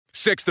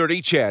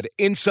630 CHED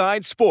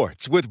Inside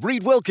Sports with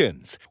Reed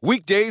Wilkins.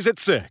 Weekdays at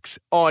 6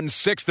 on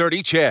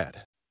 630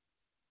 CHED.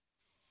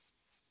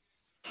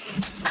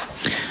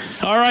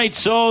 All right,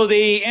 so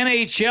the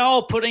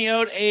NHL putting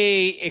out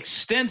a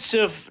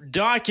extensive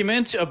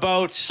document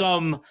about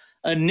some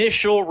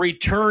initial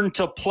return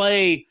to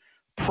play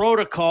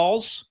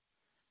protocols.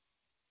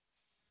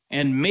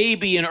 And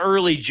maybe in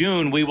early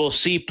June, we will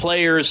see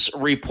players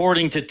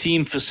reporting to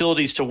team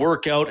facilities to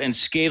work out and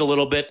skate a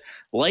little bit.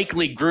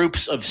 Likely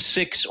groups of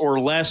 6 or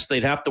less.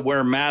 They'd have to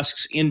wear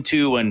masks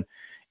into and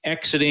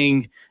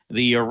exiting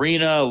the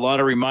arena. A lot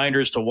of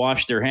reminders to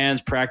wash their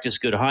hands, practice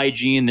good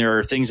hygiene. There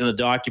are things in the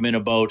document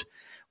about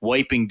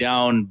wiping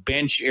down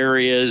bench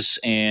areas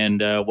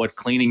and what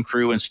cleaning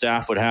crew and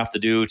staff would have to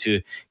do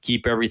to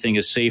keep everything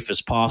as safe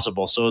as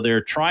possible. So they're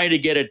trying to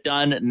get it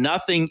done.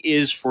 Nothing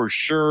is for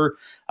sure.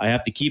 I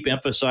have to keep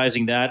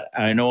emphasizing that.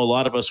 I know a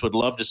lot of us would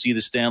love to see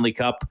the Stanley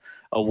Cup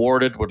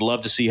awarded, would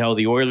love to see how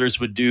the Oilers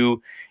would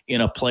do in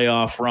a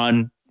playoff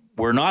run.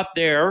 We're not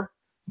there,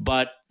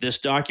 but this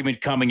document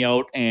coming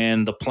out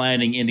and the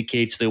planning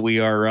indicates that we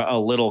are a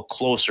little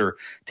closer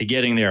to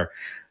getting there.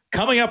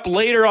 Coming up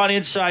later on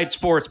Inside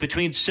Sports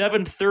between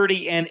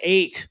 7:30 and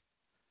 8,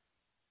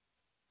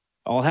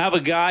 I'll have a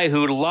guy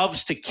who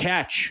loves to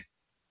catch.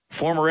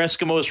 Former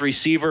Eskimos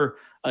receiver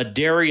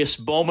Adarius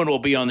Bowman will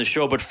be on the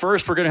show. But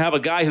first, we're going to have a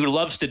guy who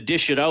loves to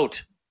dish it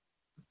out.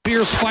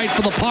 Fierce fight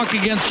for the puck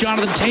against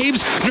Jonathan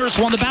Taves. Nurse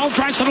won the battle,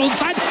 tries to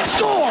inside.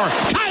 Score!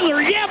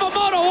 Kyler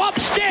Yamamoto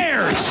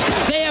upstairs.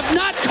 They have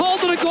not called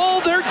it a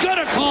goal. They're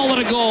going to call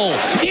it a goal.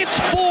 It's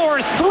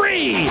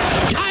 4-3.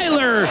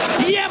 Kyler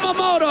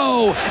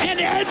Yamamoto.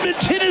 And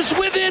Edmonton is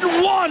within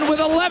 1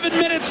 with 11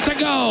 minutes to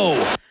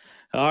go.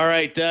 All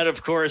right, that,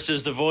 of course,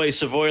 is the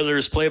voice of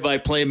Oilers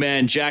play-by-play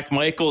man Jack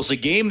Michaels. A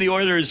game the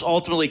Oilers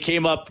ultimately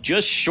came up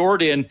just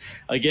short in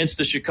against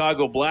the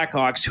Chicago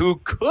Blackhawks, who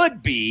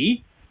could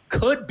be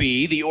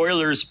the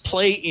Oilers'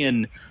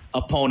 play-in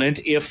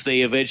opponent if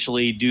they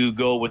eventually do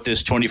go with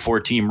this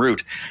 24-team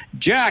route.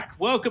 Jack,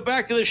 welcome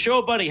back to the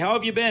show, buddy. How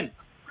have you been?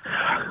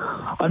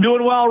 I'm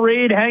doing well,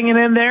 Reed, hanging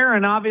in there,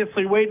 and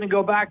obviously waiting to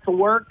go back to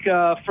work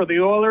for the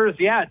Oilers.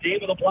 Yeah, day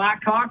with the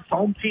Blackhawks,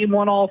 home team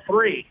won all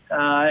 3.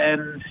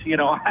 And,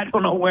 I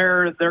don't know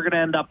where they're going to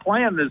end up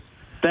playing this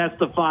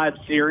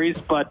best-of-5 series,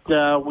 but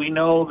we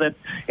know that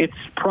it's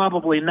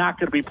probably not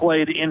going to be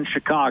played in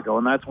Chicago,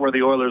 and that's where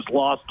the Oilers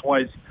lost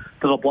twice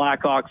to the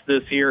Blackhawks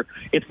this year.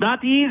 It's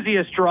not the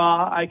easiest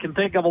draw. I can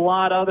think of a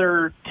lot of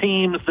other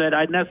teams that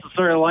I'd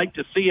necessarily like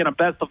to see in a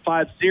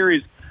best-of-5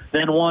 series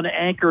than one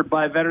anchored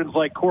by veterans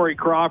like Corey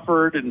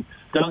Crawford and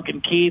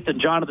Duncan Keith and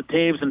Jonathan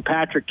Taves and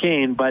Patrick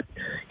Kane. But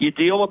you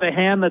deal with the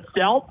hand that's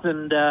dealt,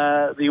 and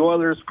the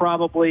Oilers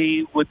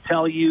probably would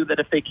tell you that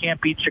if they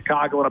can't beat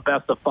Chicago in a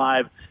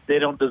best-of-5, they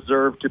don't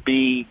deserve to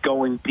be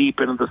going deep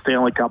into the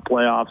Stanley Cup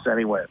playoffs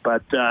anyway.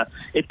 But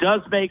it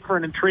does make for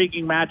an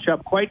intriguing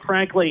matchup. Quite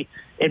frankly,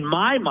 in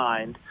my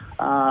mind,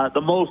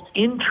 the most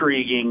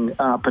intriguing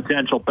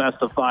potential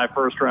best-of-5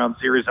 first-round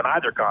series in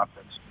either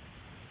conference.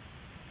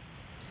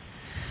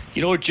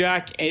 You know,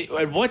 Jack,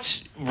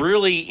 what's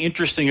really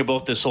interesting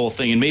about this whole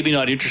thing, and maybe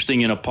not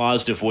interesting in a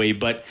positive way,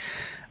 but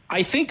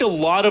I think a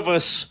lot of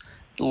us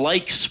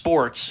like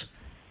sports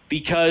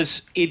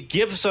because it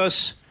gives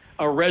us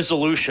a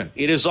resolution.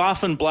 It is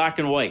often black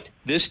and white.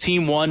 This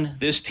team won,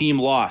 this team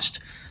lost.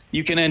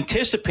 You can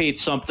anticipate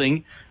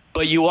something,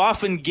 but you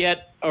often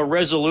get a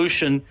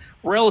resolution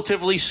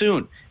relatively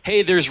soon.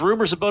 Hey, there's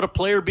rumors about a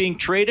player being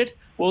traded.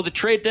 Well, the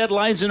trade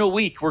deadline's in a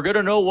week. We're going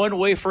to know one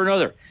way for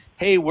another.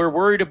 Hey, we're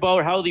worried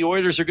about how the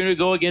Oilers are going to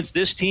go against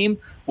this team.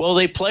 Well,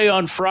 they play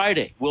on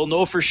Friday. We'll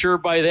know for sure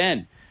by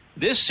then.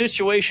 This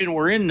situation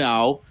we're in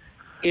now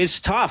is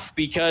tough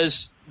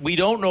because we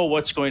don't know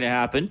what's going to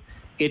happen.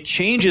 It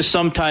changes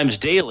sometimes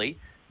daily.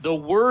 The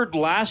word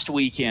last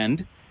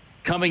weekend,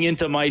 coming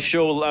into my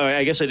show,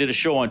 I guess I did a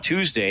show on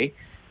Tuesday,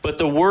 but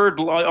the word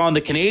on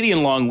the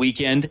Canadian long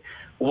weekend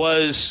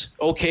was,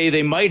 okay,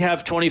 they might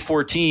have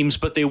 24 teams,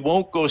 but they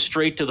won't go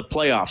straight to the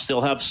playoffs.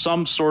 They'll have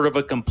some sort of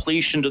a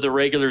completion to the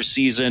regular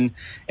season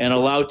and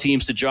allow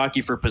teams to jockey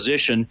for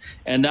position.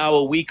 And now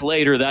a week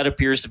later, that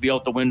appears to be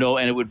out the window,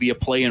 and it would be a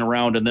play-in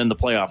round and then the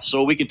playoffs.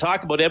 So we can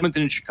talk about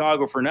Edmonton and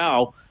Chicago for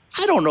now.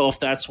 I don't know if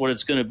that's what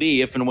it's going to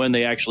be if and when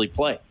they actually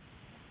play.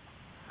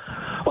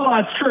 Well,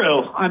 that's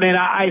true. I mean,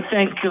 I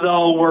think,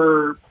 though,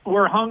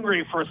 we're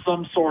hungry for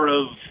some sort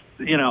of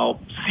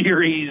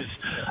series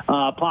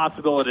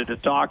possibility to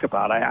talk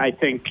about. I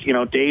think,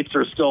 dates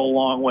are still a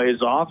long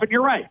ways off. And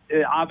you're right.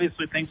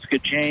 Obviously, things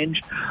could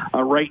change.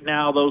 Right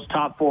now, those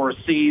top 4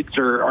 seeds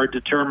are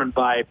determined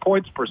by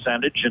points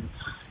percentage. And,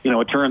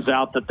 it turns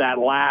out that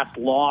last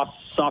loss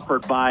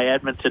suffered by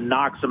Edmonton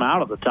knocks them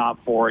out of the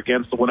top 4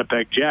 against the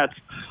Winnipeg Jets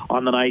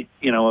on the night,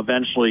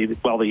 eventually, the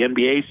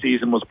NBA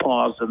season was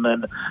paused, and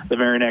then the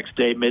very next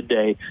day,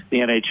 midday, the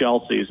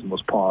NHL season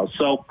was paused.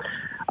 So,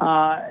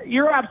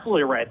 you're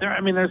absolutely right.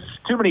 There's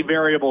too many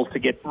variables to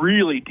get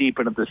really deep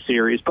into the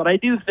series, but I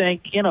do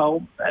think,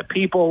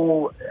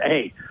 people,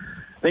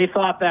 they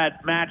thought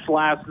that match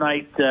last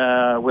night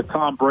with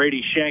Tom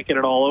Brady shanking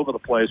it all over the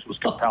place was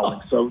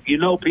compelling. So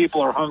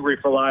people are hungry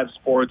for live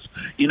sports.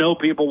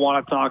 People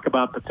want to talk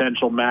about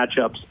potential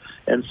matchups.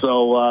 And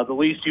so the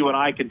least you and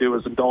I can do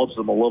is indulge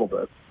them a little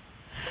bit.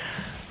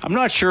 I'm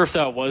not sure if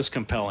that was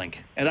compelling.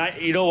 And I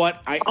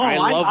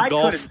love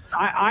golf.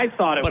 I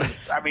thought it was.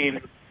 I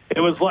mean, it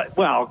was like,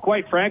 well,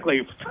 quite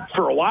frankly,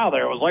 for a while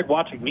there, it was like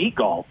watching me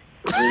golf.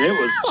 I mean, it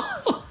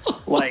was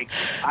like,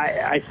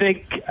 I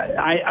think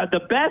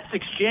the best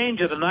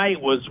exchange of the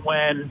night was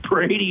when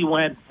Brady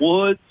went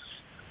woods,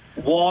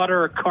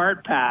 water,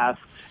 cart path,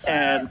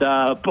 and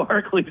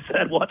Barkley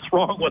said, "What's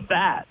wrong with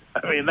that?"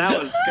 I mean,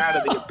 that was kind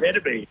of the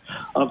epitome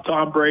of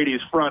Tom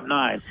Brady's front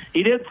nine.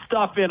 He did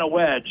stuff in a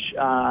wedge.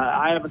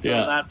 I haven't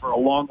done that for a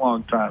long,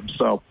 long time.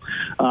 So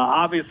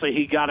obviously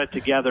he got it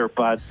together,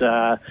 but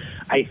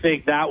I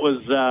think that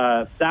was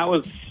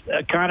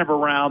kind of a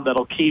round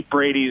that'll keep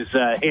Brady's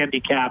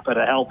handicap at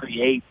a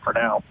healthy 8 for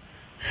now.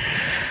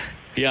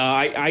 Yeah,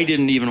 I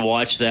didn't even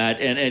watch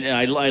that, and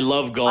I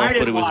love golf. I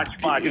didn't but it was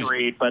watch much,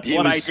 Reed, but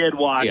what I did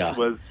watch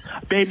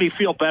made me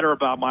feel better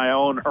about my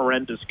own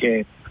horrendous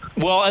game.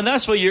 Well, and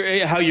that's how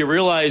you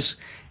realize.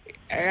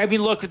 I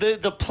mean, look,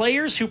 the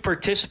players who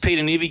participate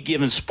in any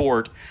given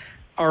sport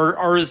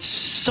are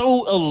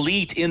so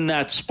elite in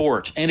that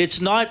sport, and it's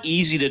not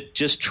easy to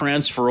just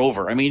transfer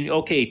over. I mean,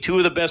 okay, 2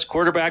 of the best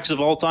quarterbacks of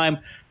all time,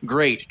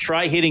 great.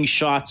 Try hitting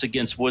shots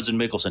against Woods and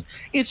Mickelson.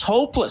 It's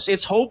hopeless.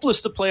 It's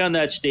hopeless to play on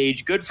that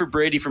stage. Good for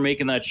Brady for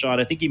making that shot.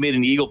 I think he made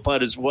an eagle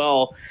putt as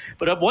well.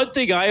 But one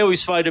thing I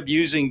always find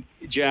amusing,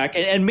 Jack,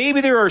 and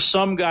maybe there are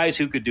some guys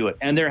who could do it,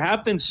 and there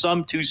have been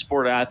some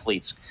two-sport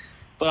athletes,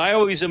 but I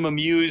always am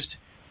amused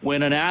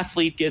when an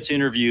athlete gets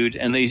interviewed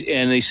and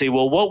they say,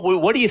 well,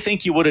 what do you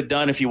think you would have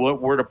done if you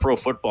were a pro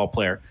football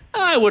player?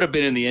 I would have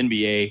been in the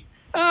NBA.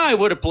 I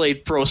would have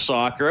played pro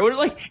soccer.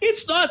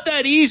 It's not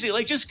that easy.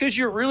 Like, just because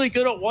you're really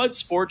good at one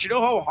sport, you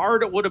know how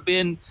hard it would have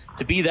been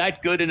to be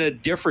that good in a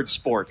different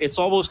sport. It's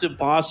almost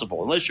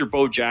impossible, unless you're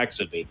Bo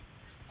Jackson, maybe.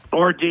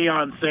 Or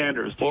Deion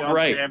Sanders.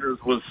 Deion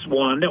Sanders was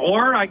one.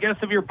 Or, I guess,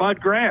 if you're Bud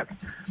Grant,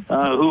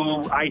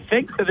 who I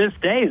think to this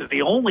day is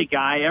the only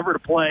guy ever to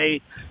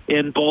play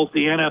in both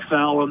the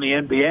NFL and the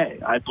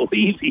NBA. I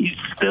believe he's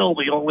still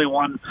the only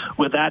one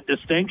with that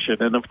distinction.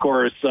 And, of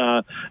course,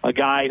 a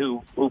guy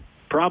who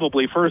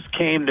probably first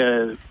came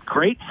to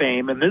great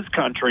fame in this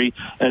country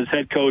as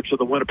head coach of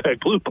the Winnipeg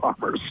Blue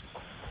Bombers.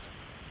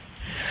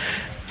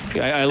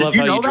 I love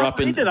how you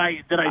drop in. Did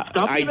I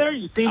stump you there?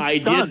 You seemed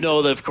stunned. did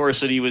know that, of course,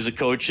 that he was a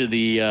coach of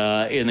the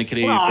in the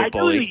Canadian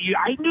Football League.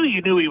 I knew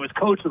you knew he was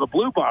coach of the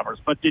Blue Bombers,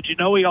 but did you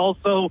know he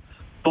also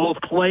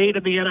both played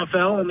in the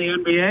NFL and the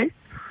NBA?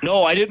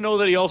 No, I didn't know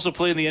that he also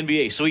played in the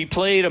NBA. So he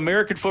played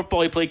American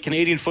football, he played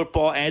Canadian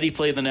football, and he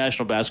played in the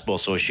National Basketball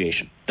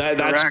Association.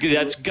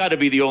 That's got to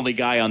be the only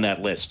guy on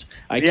that list.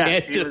 I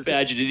can't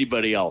imagine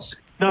anybody else.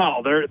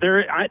 No,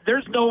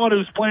 there's no one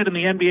who's played in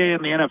the NBA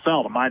and the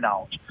NFL, to my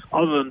knowledge,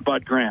 other than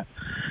Bud Grant.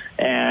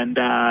 And,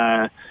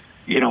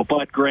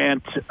 Bud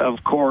Grant,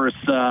 of course,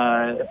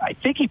 I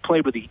think he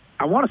played with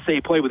I want to say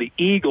he played with the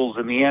Eagles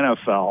in the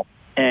NFL.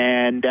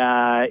 And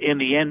in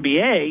the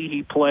NBA,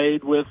 he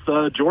played with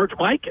George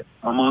Mikan,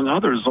 among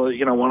others,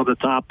 one of the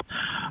top,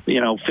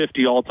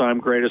 50 all-time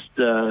greatest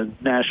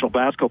National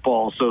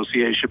Basketball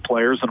Association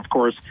players. And, of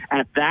course,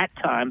 at that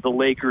time, the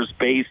Lakers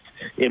based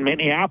in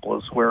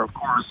Minneapolis, where, of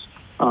course,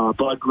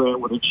 Bud Grant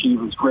would achieve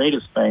his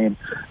greatest fame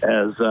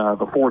as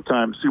the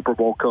 4-time Super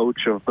Bowl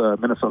coach of the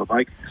Minnesota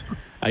Vikings.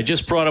 I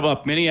just brought him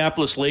up.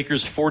 Minneapolis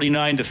Lakers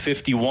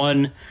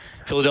 49-51.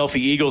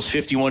 Philadelphia Eagles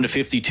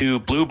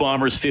 51-52. Blue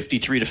Bombers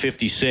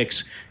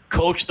 53-56.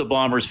 Coached the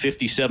Bombers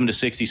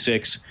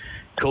 57-66.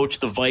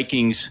 Coached the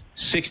Vikings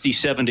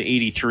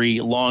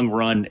 67-83. Long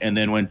run, and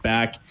then went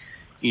back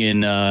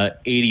in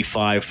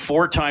 85.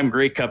 4-time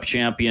Grey Cup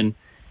champion.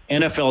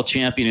 NFL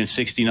champion in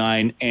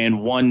 69,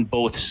 and won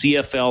both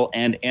CFL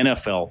and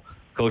NFL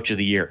Coach of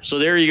the Year. So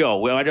there you go.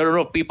 Well, I don't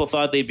know if people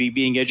thought they'd be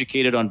being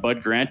educated on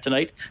Bud Grant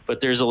tonight,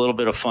 but there's a little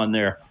bit of fun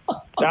there.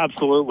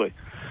 Absolutely.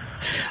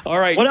 All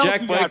right, what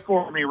Jack, else you got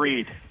for me,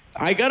 Reed?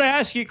 I got to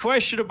ask you a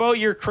question about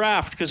your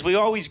craft, because we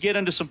always get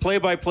into some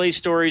play-by-play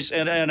stories,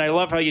 and I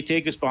love how you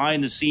take us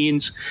behind the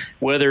scenes,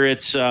 whether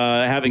it's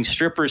having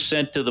strippers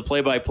sent to the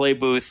play-by-play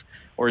booth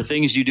or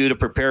things you do to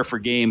prepare for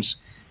games.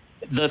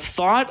 The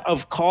thought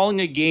of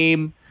calling a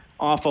game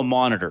off a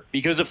monitor,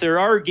 because if there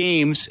are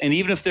games, and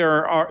even if they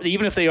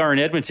are in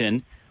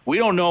Edmonton, we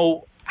don't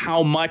know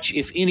how much,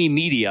 if any,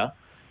 media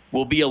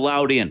will be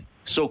allowed in.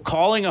 So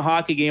calling a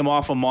hockey game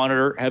off a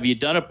monitor, have you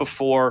done it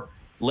before?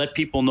 Let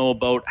people know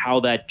about how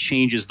that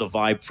changes the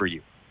vibe for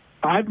you.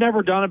 I've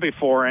never done it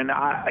before, and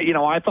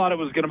I thought it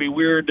was going to be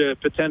weird to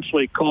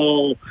potentially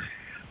call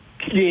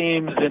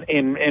games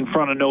in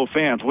front of no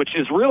fans, which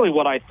is really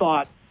what I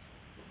thought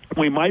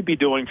we might be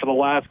doing for the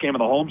last game of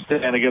the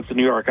homestand against the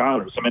New York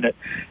Islanders. I mean,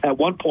 at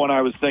one point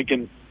I was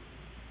thinking,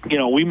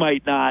 we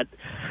might not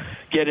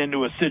get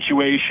into a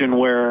situation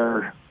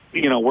where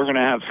we're going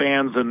to have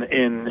fans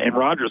in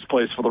Rogers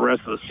Place for the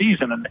rest of the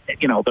season. And,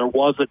 there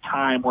was a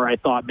time where I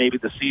thought maybe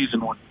the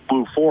season would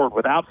move forward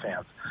without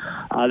fans.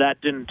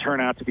 That didn't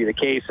turn out to be the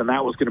case, and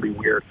that was going to be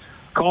weird.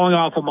 Calling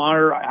off a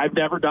monitor, I've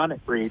never done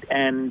it, Reed.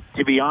 And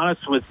to be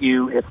honest with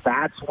you, if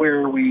that's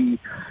where we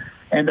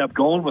end up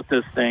going with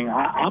this thing,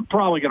 I'm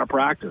probably going to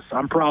practice.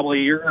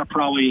 You're going to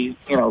probably,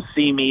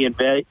 see me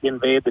invade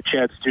the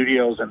Ched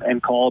Studios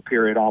and call a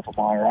period off a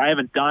monitor. I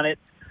haven't done it.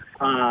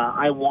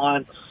 I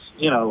want,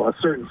 a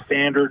certain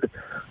standard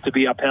to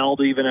be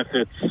upheld, even if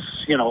it's,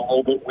 a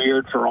little bit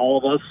weird for all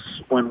of us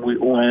when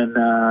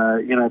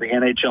the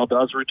NHL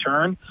does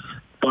return.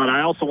 But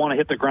I also want to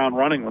hit the ground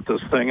running with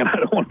this thing, and I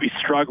don't want to be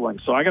struggling.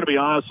 So I got to be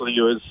honest with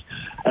you,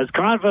 as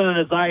confident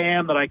as I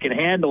am that I can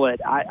handle it,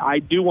 I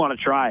do want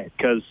to try it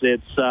because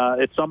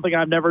it's something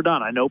I've never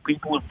done. I know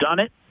people who've done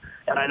it,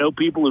 and I know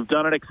people who've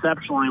done it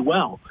exceptionally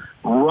well.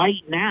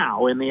 Right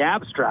now, in the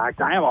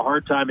abstract, I have a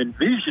hard time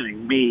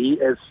envisioning me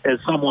as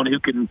someone who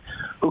can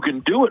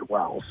do it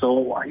well.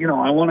 So I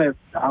want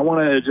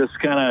to just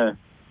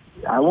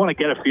I want to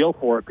get a feel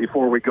for it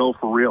before we go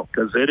for real,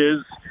 because it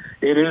is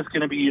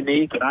going to be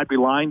unique, and I'd be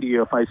lying to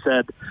you if I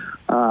said,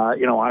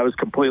 I was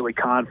completely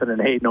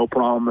confident, hey, no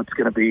problem, it's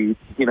going to be,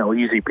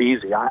 easy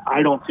peasy.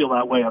 I don't feel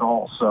that way at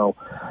all. So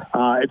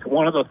it's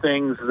one of the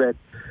things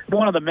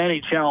one of the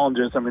many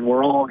challenges. I mean,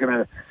 we're all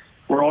going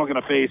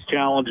to face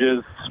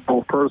challenges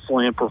both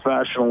personally and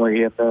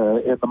professionally in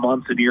the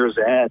months and years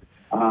ahead.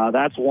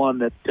 That's one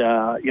that,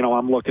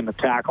 I'm looking to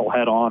tackle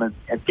head on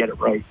and get it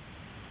right.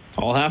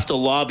 I'll have to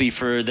lobby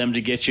for them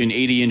to get you an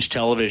 80-inch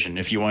television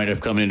if you wind up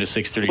coming into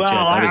 6:30. Well, Chet.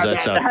 How does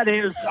that sound? That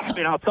is,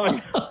 I'll tell you.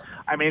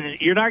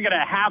 You're not going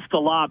to have to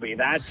lobby.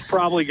 That's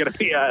probably going to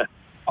be a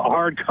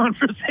hard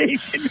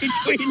conversation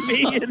between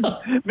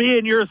me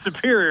and your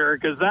superior,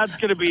 because that's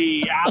going to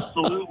be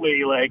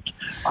absolutely like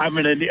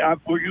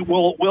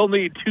we'll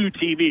need two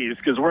TVs,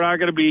 because we're not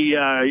going to be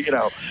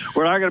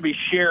we're not going to be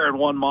sharing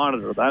one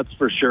monitor. That's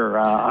for sure.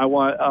 I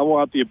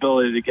want the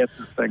ability to get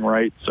this thing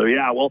right. So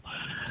yeah, it'll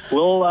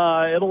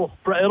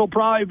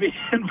probably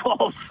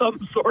involve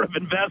some sort of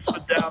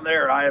investment down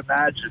there. I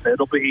imagine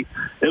it'll be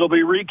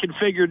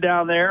reconfigured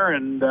down there,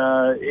 and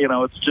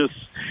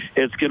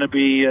it's going to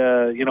be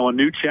a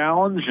new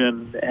challenge,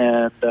 and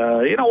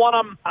what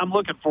I'm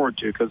looking forward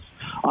to, because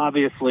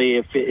obviously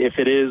if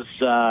it is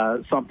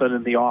something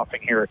in the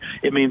offing here,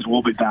 it means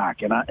we'll be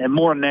back, and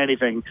more than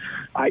anything,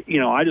 I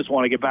just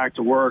want to get back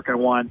to work. I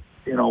want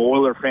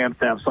Oiler fans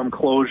to have some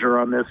closure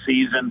on this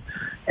season.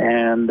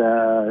 And,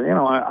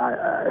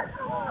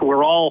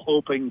 we're all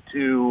hoping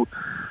to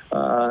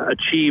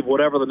achieve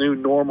whatever the new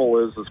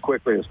normal is as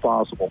quickly as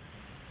possible.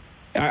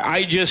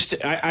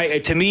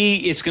 To me,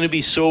 it's going to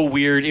be so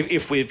weird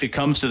if it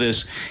comes to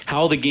this,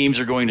 how the games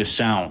are going to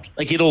sound.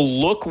 Like, it'll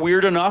look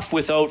weird enough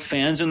without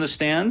fans in the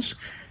stands.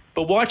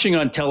 But watching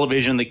on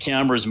television, the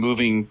camera's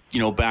moving,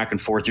 back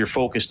and forth. You're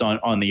focused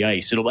on the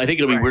ice. I think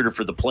it'll be weirder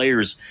for the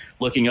players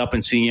looking up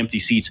and seeing empty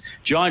seats.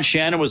 John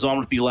Shannon was on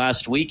with me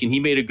last week, and he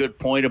made a good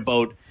point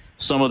about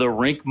some of the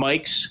rink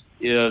mics.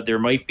 There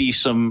might be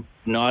some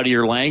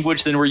naughtier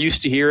language than we're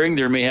used to hearing.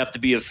 There may have to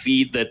be a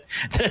feed that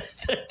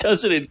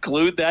doesn't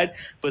include that.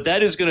 But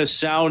that is going to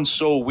sound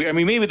so weird. I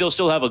mean, maybe they'll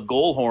still have a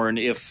goal horn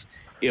if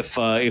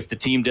the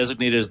team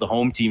designated as the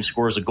home team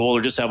scores a goal,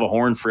 or just have a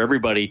horn for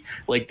everybody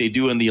like they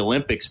do in the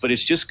Olympics. But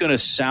it's just going to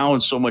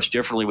sound so much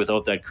differently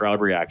without that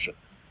crowd reaction.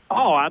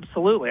 Oh,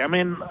 absolutely. I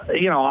mean,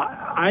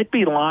 I'd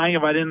be lying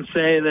if I didn't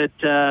say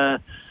that,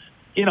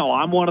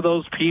 I'm one of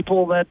those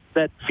people that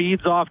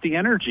feeds off the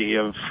energy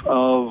of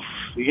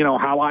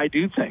how I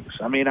do things.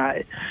 I mean,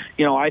 I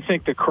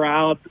think the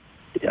crowd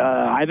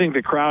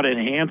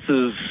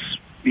enhances,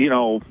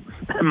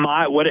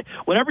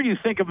 whatever you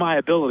think of my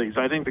abilities,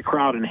 I think the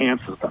crowd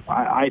enhances them.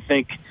 I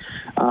think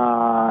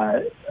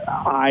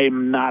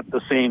I'm not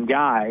the same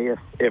guy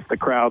if the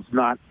crowd's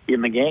not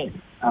in the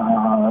game.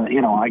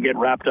 I get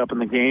wrapped up in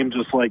the game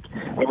just like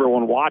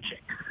everyone watching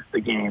the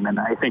game. And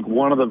I think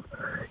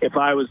if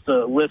I was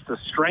to list a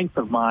strength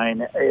of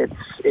mine,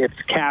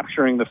 it's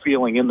capturing the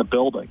feeling in the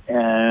building.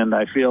 And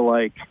I feel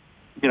like,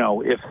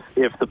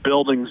 if the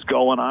building's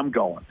going, I'm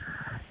going.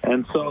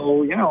 And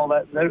so,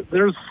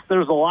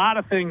 there's a lot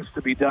of things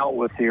to be dealt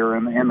with here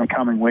in the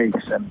coming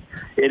weeks, and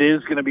it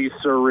is going to be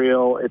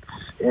surreal.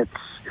 It's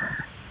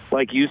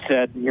like you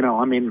said,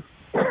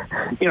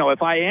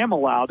 if I am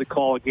allowed to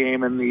call a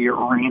game in the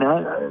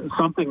arena,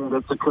 something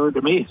that's occurred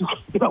to me is, is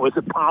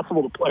it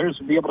possible the players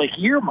would be able to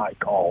hear my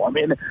call? I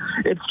mean,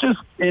 it's a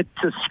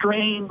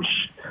strange,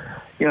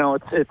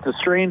 it's a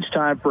strange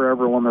time for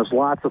everyone. There's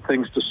lots of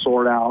things to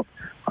sort out.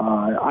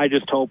 I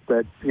just hope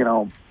that,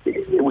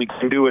 we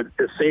can do it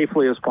as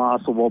safely as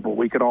possible, but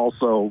we could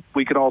also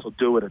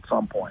do it at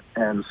some point,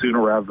 and sooner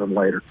rather than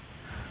later.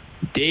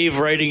 Dave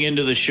writing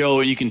into the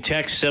show, and you can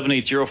text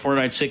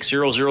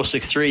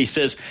 780-496-0063. He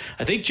says,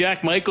 I think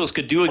Jack Michaels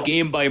could do a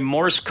game by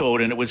Morse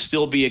code and it would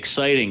still be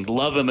exciting.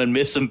 Love him and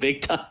miss him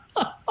big time.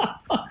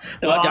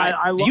 Do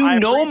you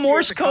know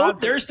Morse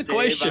code? There's the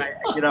question.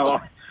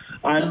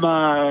 I'm,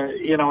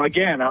 you know,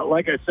 again,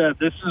 like I said,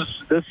 this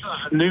is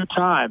a new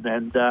time,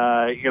 and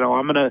you know,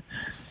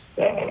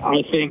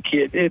 I think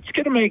it's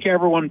going to make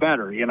everyone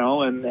better, you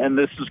know, and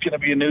this is going to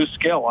be a new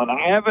skill. And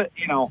I haven't,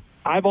 you know,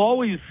 I've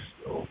always,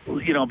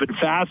 you know, been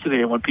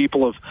fascinated when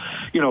people have,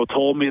 you know,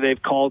 told me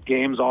they've called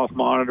games off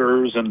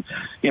monitors and,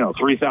 you know,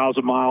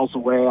 3,000 miles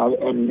away.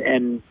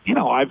 And, you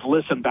know, I've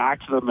listened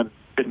back to them and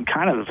been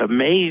kind of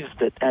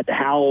amazed at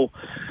how,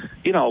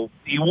 you know,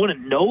 you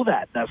wouldn't know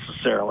that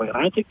necessarily. And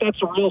I think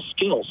that's a real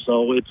skill.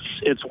 So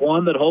it's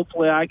one that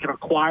hopefully I can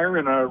acquire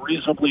in a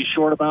reasonably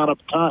short amount of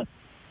time.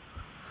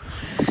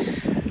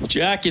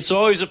 Jack, it's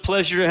always a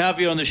pleasure to have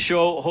you on the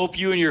show. Hope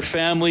you and your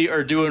family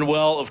are doing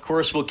well. Of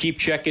course, we'll keep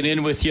checking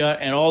in with you,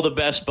 and all the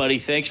best, buddy.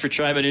 Thanks for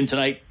chiming in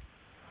tonight.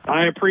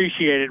 I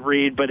appreciate it,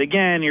 Reed. But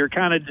again, you're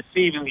kind of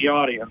deceiving the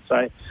audience.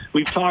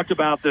 We've talked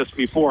about this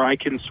before. I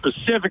can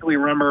specifically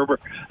remember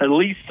at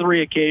least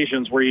 3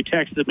 occasions where you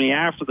texted me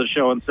after the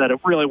show and said it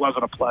really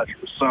wasn't a pleasure.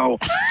 So,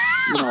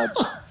 you know,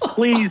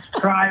 please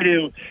try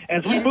to,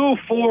 as we move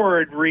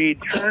forward,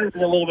 Reed, try to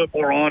be a little bit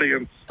more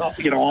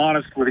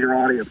honest with your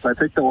audience. I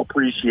think they'll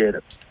appreciate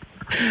it.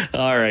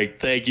 All right.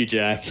 Thank you,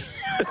 Jack.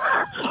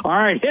 All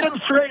right. Hit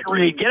him straight,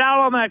 Reed. Get out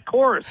on that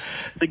course.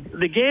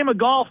 The game of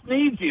golf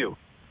needs you.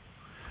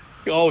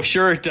 Oh,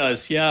 sure it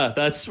does. Yeah,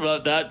 that's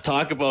that.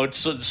 Talk about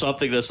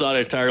something that's not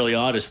entirely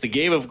honest. The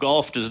game of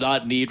golf does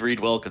not need Reed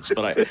Wilkins,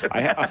 but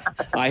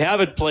I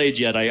haven't played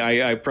yet.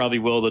 I probably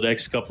will the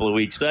next couple of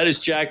weeks. That is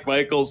Jack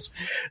Michaels,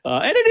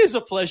 and it is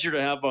a pleasure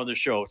to have him on the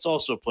show. It's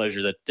also a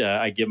pleasure that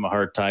I give him a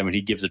hard time and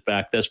he gives it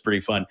back. That's pretty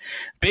fun.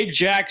 Big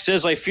Jack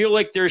says, I feel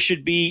like there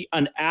should be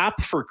an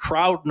app for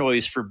crowd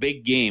noise for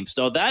big games.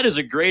 Now, that is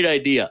a great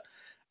idea,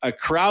 a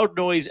crowd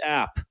noise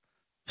app.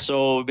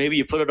 So maybe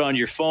you put it on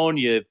your phone,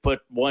 you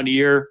put one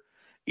ear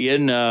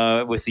in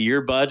with the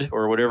earbud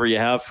or whatever you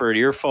have for an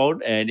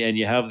earphone, and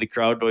you have the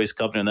crowd noise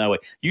coming in that way.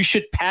 You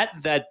should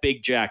patent that,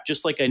 Big Jack,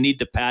 just like I need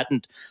to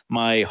patent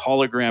my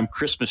hologram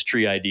Christmas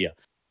tree idea.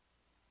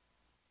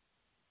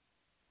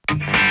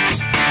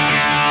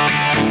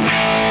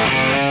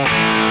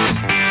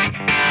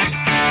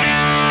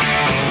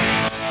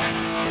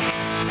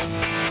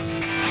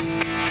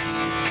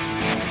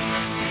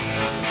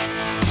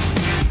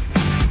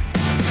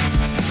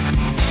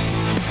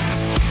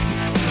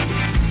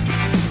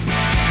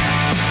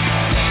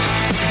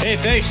 Hey,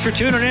 thanks for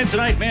tuning in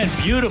tonight, man.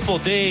 Beautiful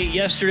day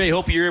yesterday.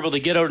 Hope you're able to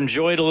get out and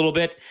enjoy it a little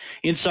bit.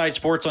 Inside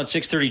Sports on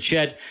 630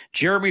 CHED.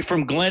 Jeremy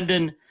from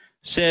Glendon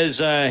says,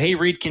 hey,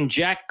 Reed, can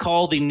Jack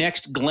call the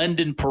next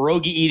Glendon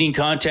pierogi eating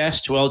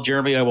contest? Well,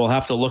 Jeremy, I will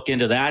have to look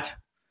into that.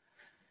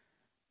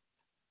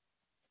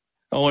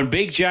 Oh, and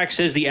Big Jack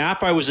says the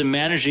app I was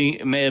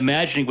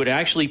imagining would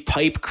actually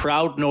pipe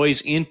crowd noise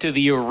into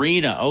the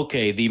arena.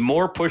 Okay, the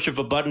more push of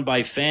a button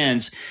by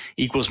fans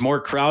equals more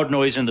crowd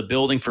noise in the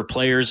building for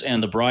players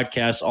and the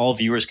broadcast. All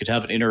viewers could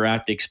have an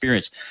interactive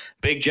experience.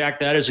 Big Jack,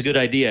 that is a good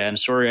idea. And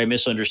sorry, I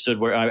misunderstood.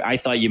 Where I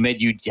thought you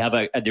meant you'd have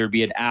there'd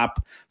be an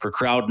app for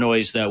crowd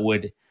noise that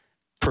would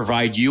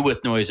provide you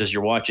with noise as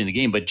you're watching the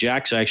game. But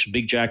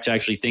Big Jack's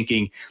actually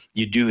thinking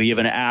you have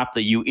an app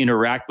that you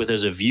interact with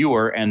as a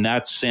viewer, and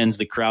that sends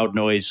the crowd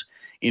noise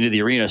into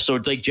the arena. So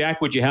it's like,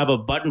 Jack, would you have a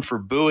button for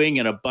booing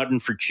and a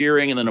button for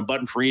cheering and then a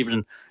button for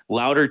even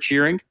louder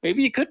cheering?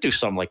 Maybe you could do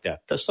something like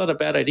that. That's not a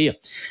bad idea.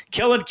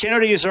 Kellen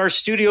Kennedy is our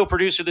studio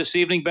producer this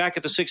evening, back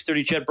at the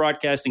 630 CHED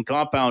Broadcasting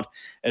Compound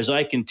as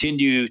I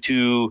continue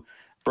to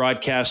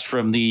broadcast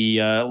from the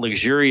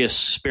luxurious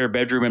spare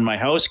bedroom in my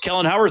house.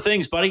 Kellen, how are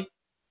things, buddy?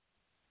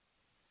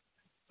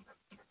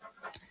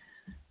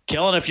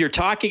 Kellen, if you're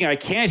talking, I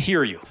can't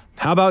hear you.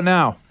 How about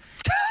now?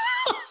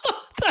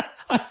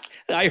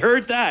 I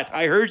heard that.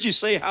 I heard you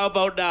say, how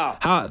about now?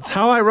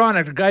 How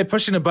ironic. The guy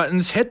pushing the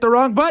buttons hit the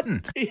wrong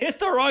button. He hit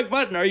the wrong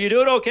button. Are you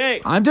doing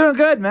okay? I'm doing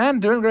good, man.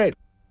 Doing great.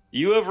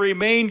 You have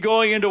remained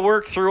going into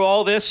work through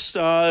all this,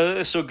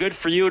 so good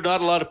for you.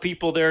 Not a lot of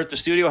people there at the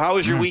studio. How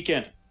was your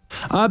weekend?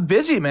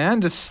 Busy,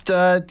 man. Just,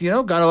 got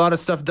a lot of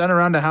stuff done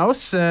around the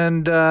house,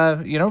 and,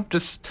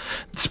 just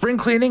spring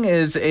cleaning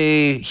is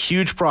a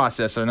huge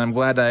process, and I'm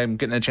glad I'm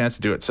getting a chance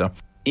to do it, so.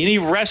 Any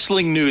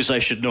wrestling news I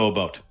should know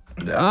about?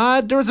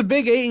 There was a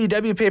big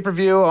AEW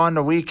pay-per-view on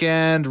the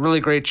weekend. Really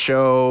great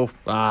show.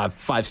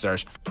 5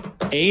 stars.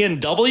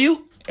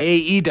 A&W?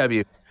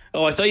 AEW.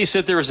 Oh, I thought you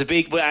said there was a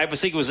big, I was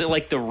thinking, was it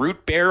like the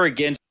Root Bear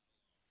against?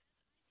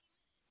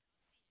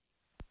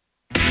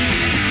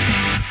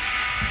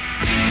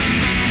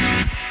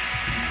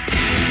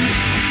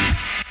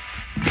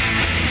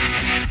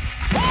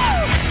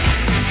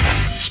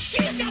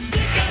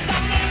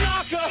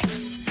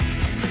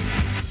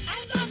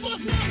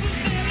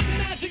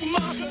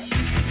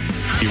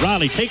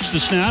 Riley takes the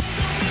snap,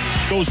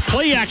 goes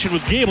play action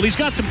with Gable. He's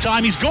got some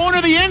time. He's going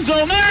to the end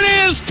zone. There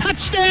it is.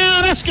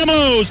 Touchdown,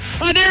 Eskimos.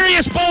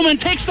 Adarius Bowman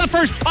takes the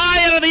first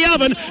pie out of the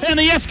oven, and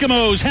the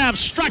Eskimos have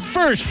struck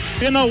first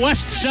in the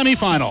West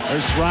semifinal.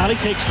 There's Riley,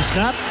 takes the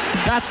snap,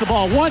 bats the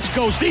ball once,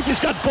 goes deep.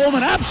 He's got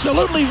Bowman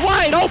absolutely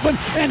wide open,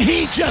 and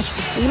he just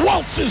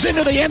waltzes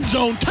into the end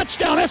zone.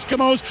 Touchdown,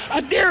 Eskimos.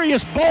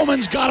 Adarius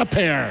Bowman's got a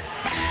pair.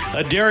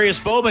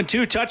 Adarius Bowman,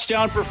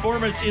 2-touchdown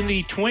performance in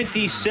the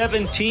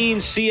 2017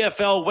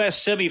 CFL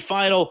West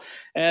semifinal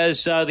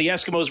as the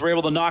Eskimos were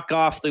able to knock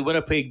off the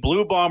Winnipeg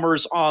Blue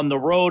Bombers on the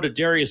road.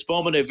 Adarius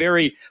Bowman, a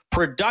very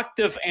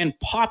productive and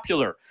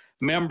popular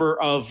member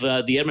of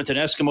the Edmonton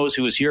Eskimos,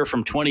 who was here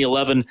from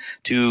 2011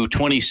 to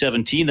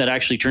 2017. That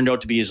actually turned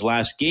out to be his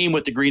last game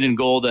with the green and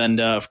gold. And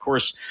of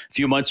course, a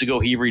few months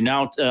ago, he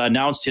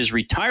announced his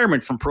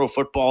retirement from pro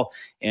football.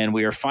 And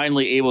we are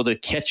finally able to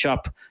catch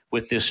up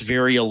with this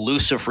very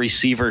elusive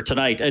receiver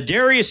tonight.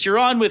 Adarius, you're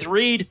on with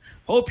Reed.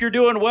 Hope you're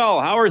doing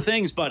well. How are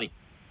things, buddy?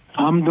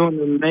 I'm doing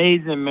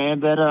amazing, man.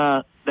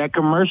 That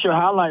commercial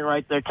highlight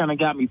right there kind of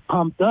got me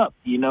pumped up,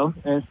 you know.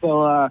 And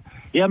so,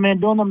 yeah, man,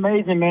 doing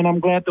amazing, man. I'm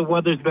glad the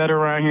weather's better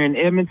around here in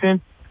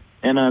Edmonton,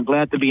 and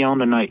glad to be on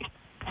tonight.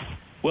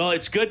 Well,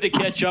 it's good to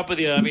catch up with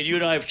you. I mean, you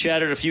and I have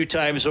chatted a few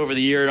times over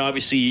the year, and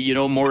obviously, you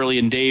know Morley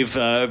and Dave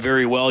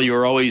very well.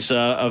 You're always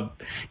a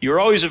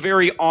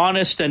very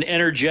honest and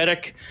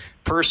energetic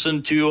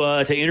person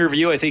to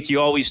interview. I think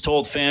you always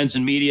told fans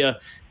and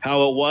media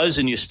how it was,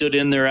 and you stood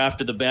in there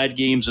after the bad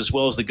games as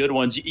well as the good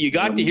ones. You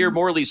got to hear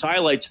Morley's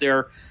highlights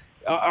there.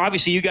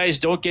 Obviously, you guys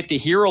don't get to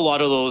hear a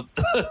lot of those,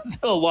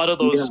 a lot of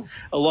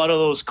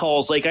those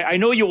calls. Like I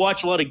know you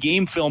watch a lot of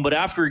game film, but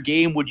after a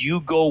game, would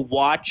you go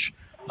watch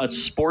a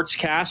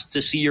sportscast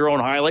to see your own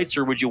highlights,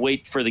 or would you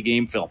wait for the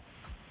game film?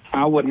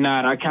 I would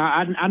not.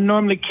 I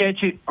normally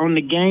catch it on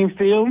the game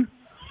film,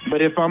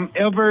 but if I'm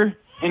ever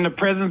in the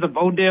presence of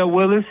Odell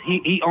Willis,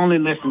 he only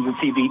listens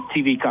to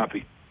TV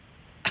copy.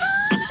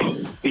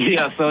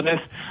 Yeah, so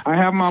I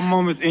have my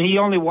moments, and he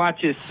only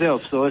watches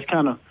himself, so it's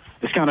kind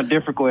of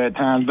difficult at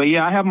times. But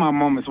yeah, I have my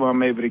moments where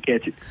I'm able to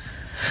catch it.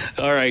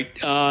 All right.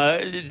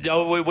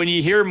 When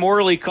you hear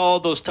Morley call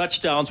those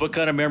touchdowns, what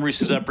kind of memories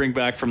does that bring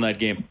back from that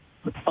game?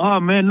 Oh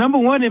man, number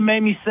one, it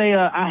made me say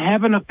I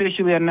haven't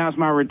officially announced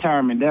my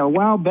retirement. A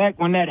while back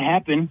when that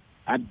happened,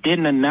 I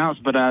didn't announce,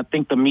 but I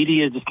think the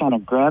media just kind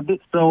of grabbed it.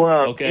 So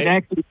okay. It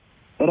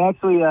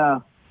actually,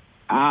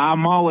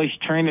 I'm always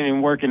training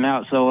and working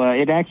out, so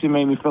it actually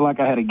made me feel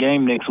like I had a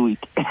game next week.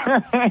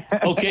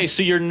 Okay,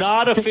 so you're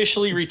not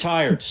officially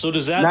retired. So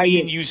does that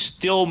mean you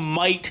still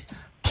might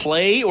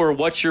play, or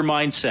what's your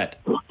mindset?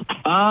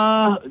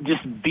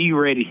 Just be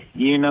ready,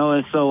 you know.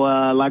 And so,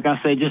 like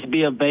I say, just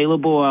be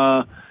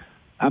available.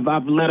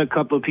 I've let a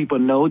couple of people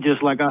know.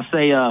 Just like I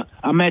say,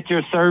 I'm at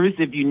your service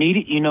if you need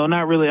it. You know,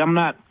 not really. I'm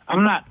not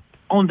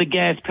on the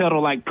gas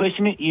pedal like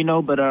pushing it, you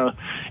know. But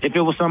if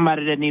it was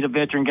somebody that need a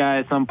veteran guy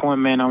at some point,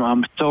 man,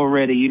 I'm so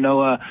ready. You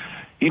know,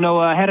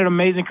 I had an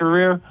amazing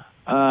career.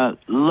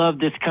 Love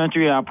this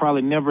country. I'll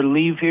probably never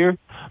leave here.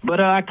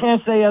 But I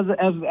can't say as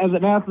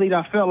an athlete,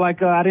 I felt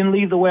like I didn't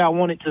leave the way I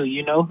wanted to.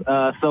 You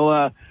know, so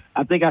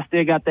I think I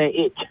still got that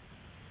itch.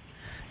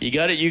 You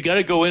got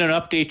to go in and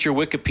update your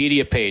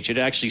Wikipedia page. It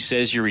actually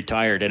says you're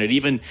retired, and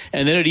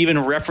then it even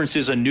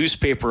references a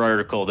newspaper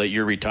article that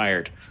you're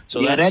retired. So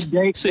yeah, that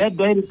day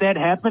that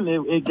happened,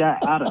 it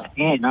got out of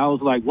hand. I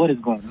was like, "What is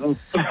going on?"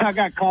 I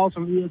got calls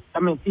from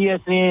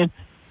TSN.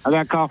 I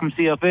got calls from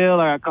CFL.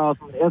 I got calls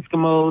from the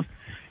Eskimos.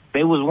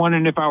 They was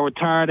wondering if I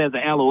retired as an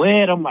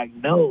Alouette. I'm like,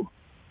 no,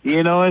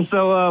 you know. And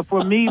so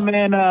for me,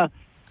 man,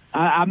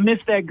 I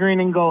missed that green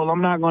and gold.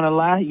 I'm not going to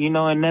lie, you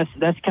know, and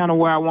that's kind of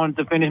where I wanted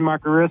to finish my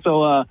career.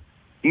 So,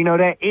 you know,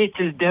 that itch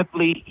is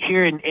definitely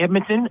here in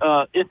Edmonton.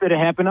 If it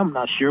happened, I'm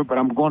not sure, but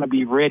I'm going to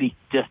be ready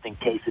just in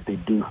case if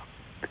it do.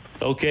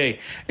 Okay.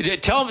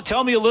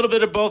 Tell me a little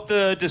bit about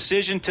the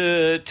decision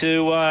to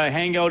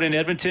hang out in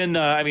Edmonton.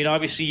 I mean,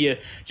 obviously,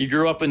 you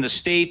grew up in the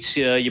States.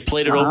 You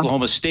played at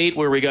Oklahoma State,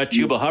 where we got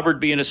Chuba Hubbard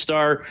being a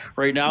star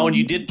right now, and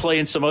you did play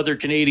in some other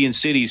Canadian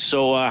cities.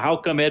 So how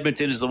come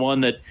Edmonton is the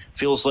one that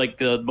feels like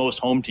the most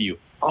home to you?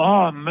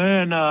 Oh,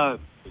 man, I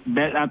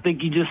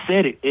think you just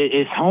said it.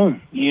 It's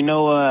home, you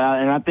know,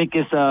 and I think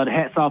it's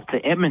hats off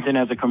to Edmonton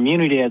as a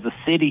community, as a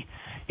city.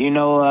 You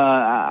know,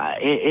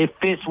 it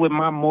fits with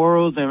my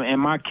morals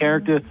and my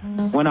character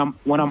when I'm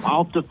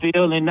off the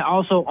field and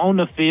also on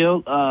the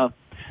field.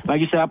 Like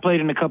you said, I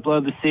played in a couple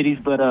other cities,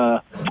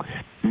 but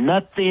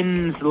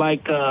nothing's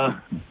like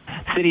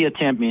City of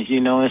Champions,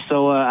 you know. And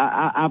so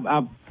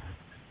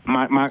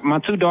my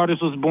two daughters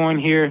was born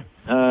here.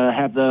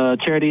 Have the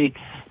charity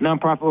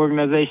nonprofit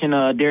organization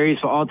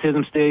Darius for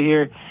Autism still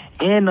here.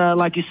 And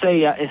like you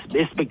say,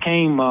 it's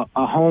became a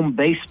home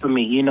base for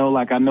me. You know,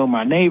 like I know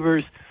my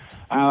neighbors.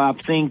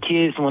 I've seen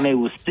kids when they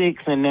were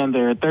 6 and then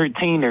they're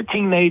 13, they're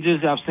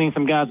teenagers. I've seen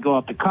some guys go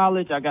off to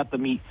college. I got to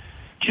meet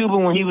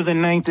Chuba when he was in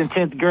 9th and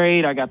 10th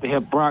grade. I got to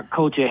help Brock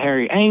coach at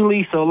Harry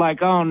Ainley. So,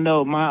 like, I don't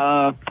know,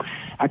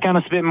 I kind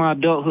of spent my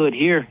adulthood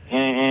here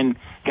and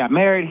got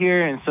married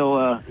here. And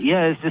so,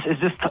 yeah, it's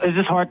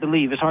just hard to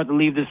leave. It's hard to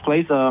leave this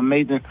place.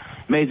 Amazing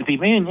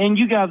people. And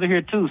you guys are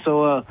here, too.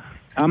 So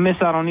I miss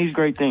out on these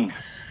great things.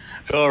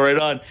 Oh, right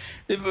on.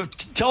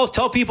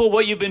 Tell people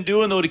what you've been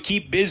doing, though, to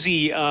keep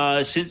busy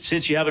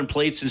since you haven't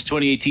played since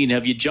 2018.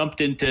 Have you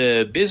jumped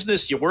into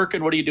business? You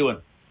working? What are you doing?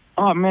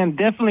 Oh, man,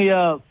 definitely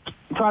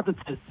tried to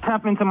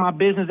tap into my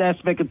business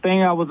aspect of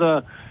thing.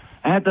 I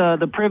had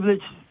the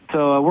privilege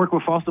work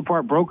with Foster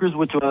Park Brokers,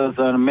 which was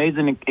an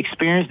amazing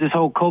experience. This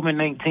whole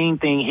COVID-19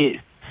 thing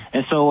hit.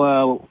 And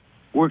so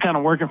we're kind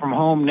of working from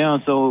home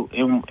now, so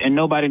and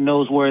nobody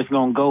knows where it's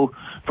going to go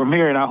from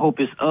here, and I hope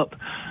it's up.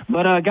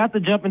 But I got to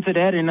jump into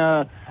that, and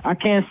I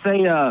can't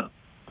say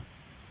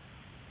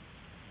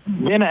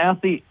being an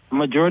athlete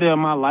majority of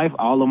my life,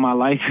 all of my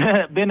life,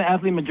 being an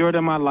athlete majority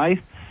of my life,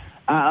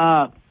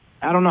 I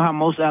don't know how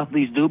most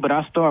athletes do, but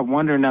I start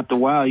wondering after a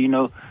while, you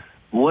know,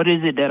 what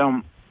is it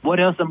that what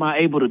else am I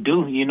able to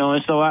do, you know?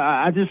 And so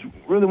I just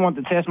really want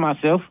to test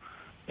myself.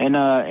 And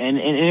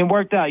it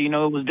worked out. You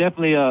know, it was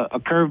definitely a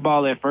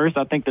curveball at first.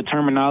 I think the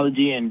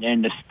terminology and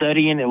the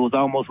studying, it was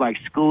almost like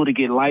school to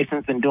get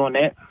licensed and doing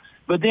that.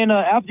 But then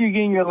after you're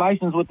getting your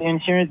license with the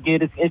insurance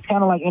gig, it's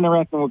kind of like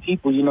interacting with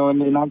people, you know.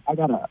 And then I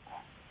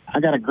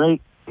got a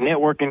great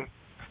networking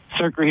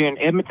circle here in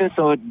Edmonton,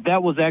 so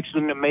that was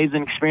actually an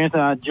amazing experience,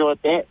 and I enjoyed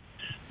that.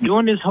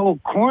 During this whole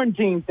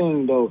quarantine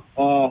thing, though,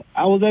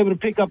 I was able to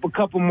pick up a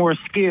couple more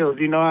skills.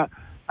 You know,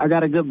 I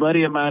got a good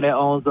buddy of mine that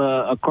owns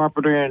a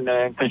carpenter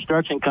and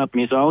construction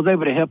company, so I was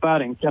able to help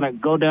out and kind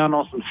of go down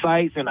on some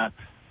sites, and I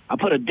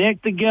put a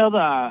deck together.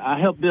 I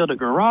helped build a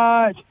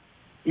garage,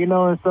 you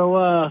know, and so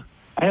I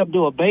helped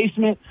do a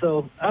basement.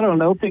 So I don't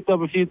know, picked up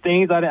a few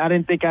things. I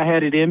didn't think I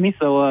had it in me.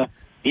 So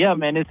yeah,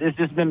 man, it's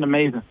just been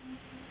amazing.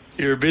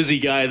 You're a busy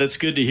guy. That's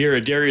good to hear.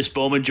 Adarius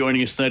Bowman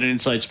joining us tonight at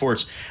Inside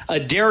Sports.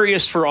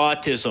 Adarius for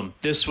autism.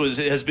 This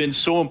has been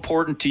so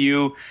important to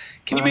you.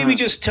 Can you maybe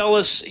just tell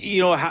us,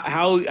 you know,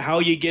 how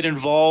you get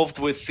involved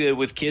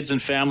with kids and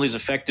families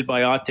affected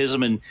by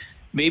autism, and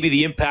maybe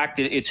the impact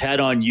it's had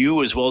on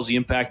you as well as the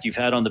impact you've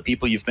had on the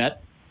people you've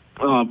met?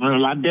 Well,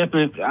 I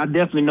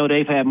definitely know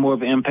they've had more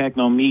of an impact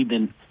on me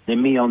than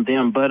me on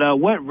them. But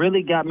what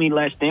really got me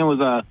latched in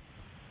was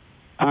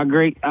our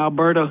great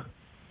Alberta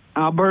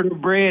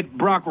bred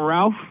Brock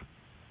Ralph,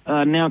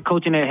 now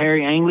coaching at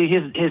Harry Angley.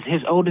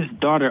 His oldest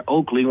daughter,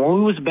 Oakley. When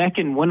we was back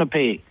in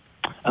Winnipeg,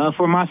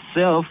 for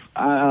myself,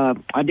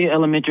 I did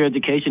elementary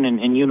education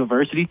in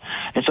university,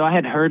 and so I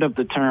had heard of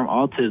the term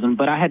autism,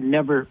 but I had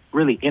never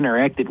really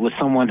interacted with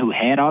someone who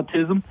had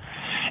autism.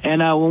 And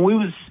when we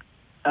was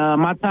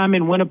my time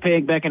in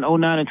Winnipeg back in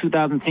 2009 and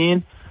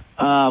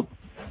 2010,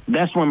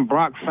 that's when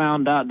Brock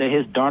found out that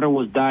his daughter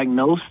was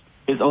diagnosed,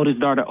 his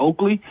oldest daughter,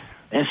 Oakley.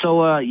 And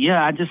so,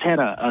 I just had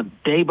a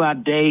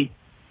day-by-day,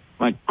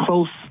 like,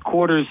 close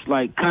quarters,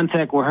 like,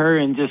 contact with her,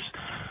 and just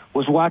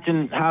was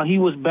watching how he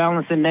was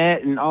balancing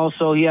that. And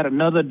also he had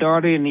another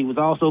daughter, and he was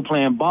also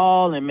playing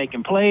ball and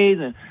making plays.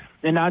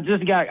 And I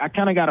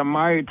kind of got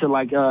admired to,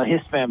 like,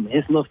 his family,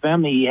 his little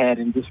family he had,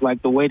 and just,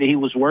 like, the way that he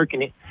was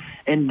working it.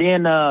 And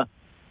then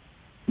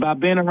by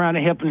being around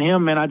and helping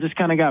him, man, I just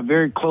kind of got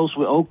very close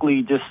with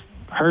Oakley, just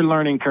her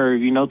learning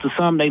curve. You know, to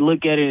some, they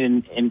look at it,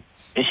 and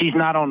she's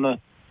not on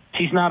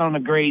the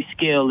grade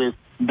scale is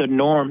the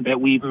norm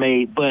that we've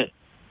made. But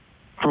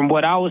from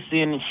what I was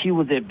seeing, she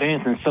was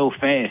advancing so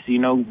fast, you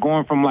know,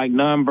 going from like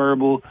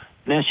nonverbal,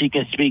 now she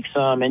can speak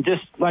some, and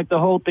just like the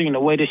whole thing, the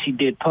way that she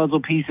did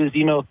puzzle pieces,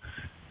 you know,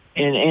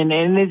 and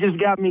it just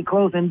got me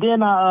close. And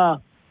then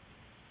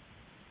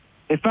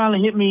it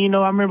finally hit me, you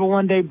know. I remember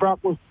one day we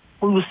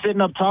was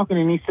sitting up talking,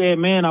 and he said,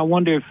 man, I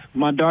wonder if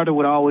my daughter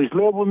would always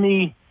live with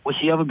me. Would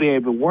she ever be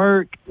able to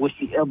work? Would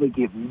she ever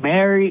get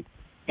married?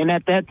 And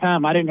at that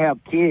time, I didn't have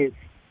kids,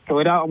 so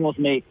it almost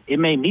made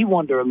me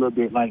wonder a little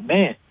bit, like,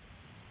 man,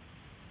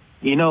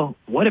 you know,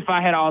 what if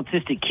I had an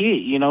autistic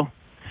kid, you know?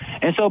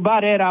 And so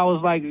by that, I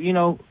was like, you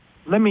know,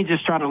 let me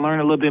just try to learn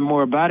a little bit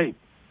more about it.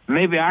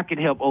 Maybe I could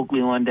help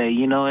Oakley one day,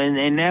 you know?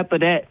 And after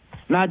that,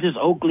 not just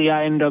Oakley,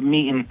 I ended up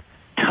meeting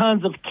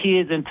tons of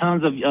kids and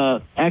tons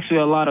of, actually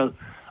a lot of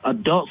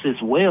adults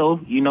as well,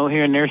 you know,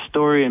 hearing their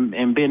story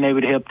and being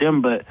able to help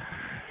them. But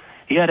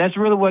yeah, that's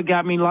really what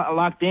got me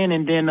locked in.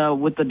 And then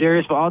with the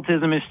Adarius for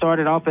Autism, it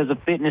started off as a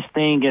fitness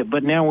thing,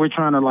 but now we're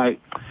trying to, like,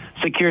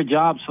 secure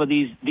jobs for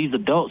these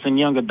adults and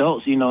young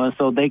adults, you know, and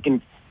so they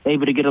can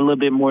able to get a little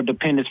bit more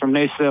dependence from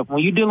themselves.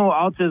 When you're dealing with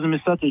autism,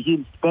 it's such a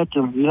huge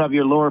spectrum. You have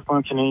your lower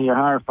functioning and your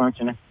higher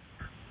functioning.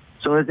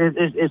 So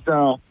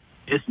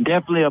it's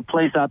definitely a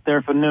place out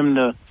there for them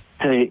to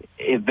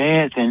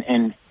advance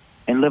and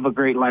live a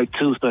great life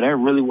too. So that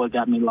really what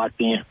got me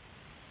locked in.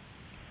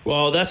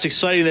 Well, that's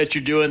exciting that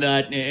you're doing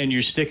that and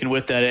you're sticking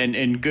with that,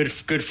 and good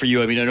for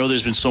you. I mean, I know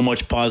there's been so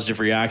much positive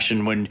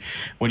reaction when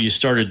you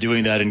started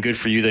doing that, and good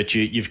for you that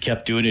you've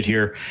kept doing it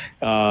here.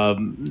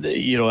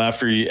 You know,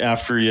 after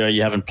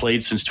you haven't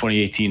played since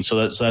 2018,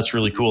 so that's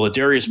really cool.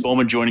 Adarius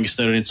Bowman joining us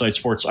tonight at Inside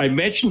Sports. I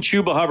mentioned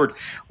Chuba Hubbard,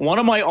 one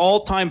of my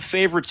all-time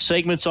favorite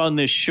segments on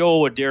this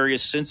show, Adarius,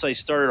 since I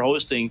started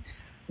hosting,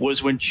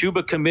 was when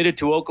Chuba committed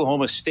to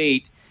Oklahoma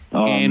State,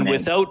 and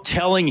without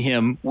telling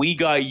him, we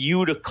got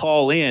you to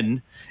call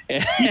in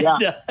and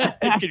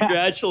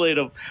congratulate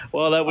him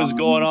while that was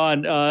going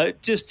on.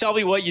 Just tell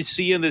me what you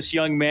see in this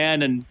young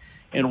man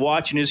and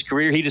watching his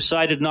career. He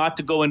decided not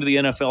to go into the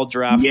NFL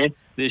draft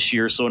this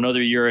year, so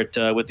another year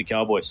with the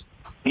Cowboys.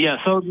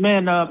 Yeah, so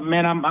man,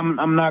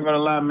 I'm not gonna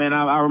lie, man.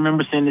 I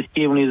remember seeing this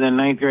kid when he was in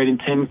 9th grade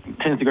and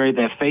 10th grade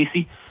at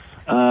Facey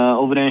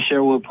over there in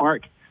Sherwood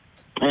Park.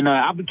 And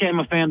I became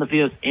a fan of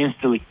his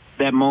instantly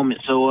that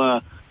moment.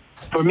 So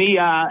for me,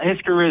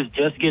 his career is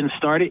just getting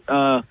started.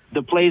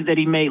 The plays that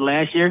he made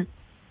last year,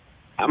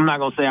 I'm not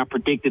going to say I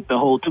predicted the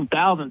whole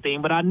 2000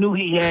 thing, but I knew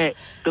he had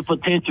the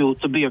potential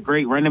to be a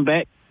great running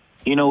back,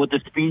 with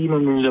the speed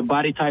and the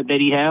body type that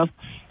he has.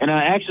 And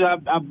actually,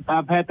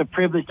 I've had the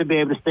privilege to be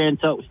able to stay in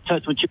touch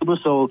with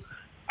Chuba, so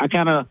I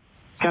kind of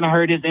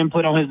heard his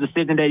input on his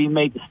decision that he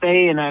made to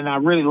stay, and I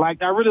really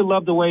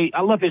love the way,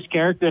 I love his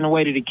character and the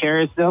way that he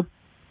carries himself.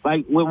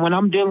 Like when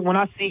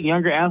I see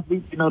younger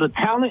athletes, the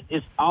talent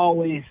is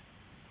always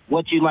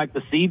what you like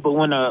to see, but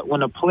when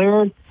a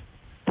player is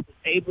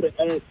able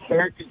to add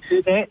character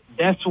to that,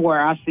 that's where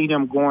I see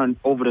them going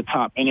over the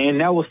top. And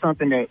that was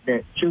something that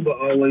Chuba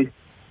always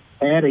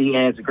had. He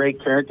has a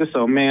great character.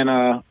 So man,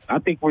 I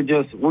think we're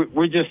just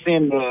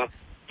seeing the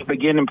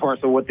beginning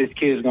parts of what this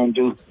kid is going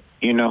to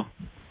do.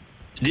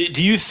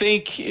 Do you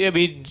think,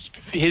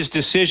 his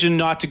decision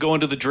not to go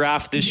into the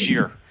draft this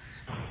year,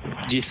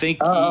 do you think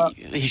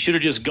he should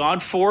have just gone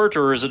for it,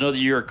 or is another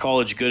year of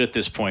college good at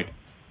this point?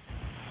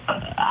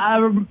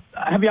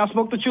 Have y'all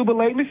spoke to Chuba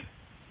lately?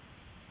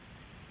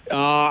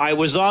 I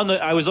was on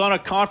a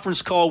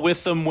conference call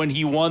with him when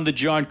he won the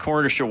John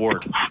Cornish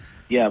Award.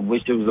 Yeah,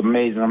 which was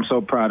amazing. I'm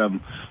so proud of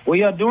him. Well,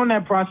 yeah, during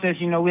that process,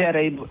 we had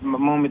a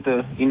moment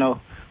to,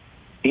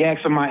 he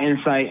asked for my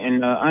insight,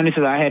 and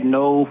honestly, I had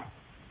no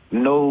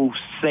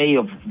say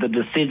of the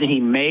decision he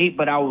made,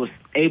 but I was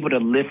able to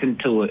listen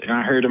to it, and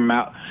I heard him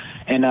out.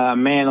 And,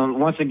 man,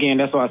 once again,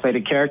 that's why I say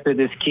the character of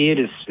this kid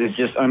is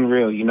just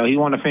unreal. He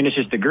want to finish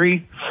his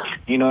degree.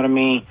 You know what I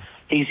mean?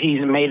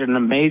 He's made an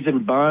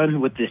amazing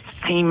bond with his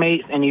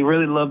teammates, and he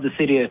really loved the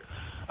city of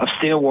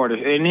Stillwater.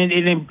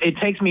 And it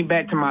takes me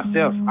back to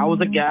myself. I was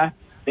a guy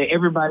that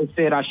everybody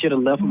said I should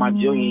have left my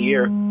junior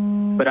year,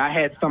 but I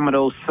had some of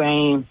those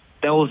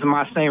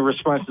my same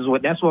responses.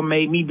 That's what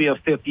made me be a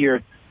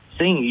fifth-year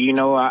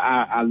senior.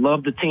 I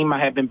love the team I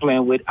had been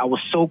playing with. I was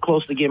so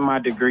close to getting my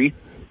degree.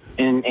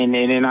 And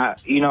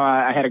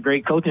I had a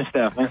great coaching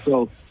staff. And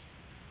so,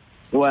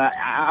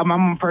 I'm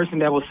a person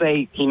that will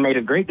say he made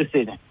a great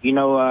decision. We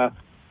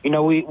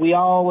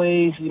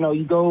always,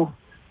 you go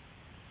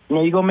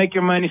make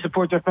your money,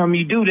 support your family,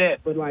 you do that.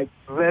 But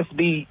let's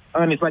be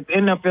honest, the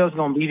NFL is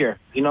going to be there,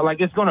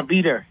 it's going to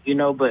be there,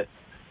 but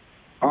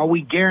are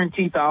we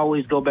guaranteed to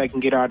always go back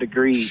and get our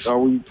degree?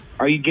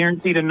 Are you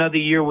guaranteed another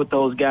year with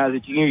those guys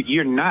that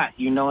you're not,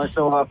 And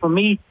so for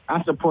me,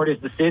 I support his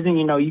decision.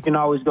 You can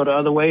always go the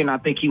other way, and I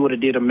think he would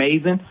have did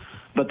amazing.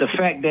 But the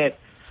fact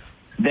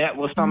that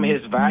was some of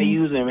his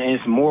values and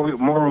his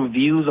moral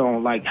views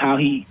on how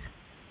he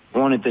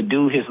wanted to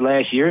do his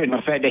last year, and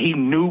the fact that he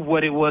knew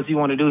what it was he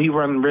wanted to do, he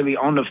wasn't really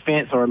on the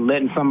fence or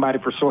letting somebody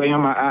persuade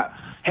him.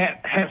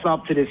 Hats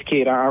off to this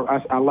kid.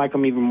 I like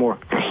him even more.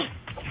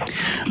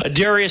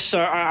 Darius,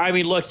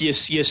 look,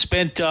 you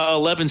spent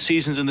 11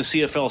 seasons in the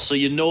CFL, so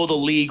you know the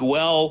league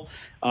well.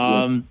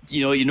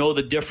 You know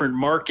the different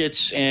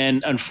markets,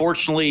 and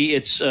unfortunately,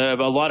 it's there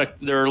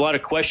are a lot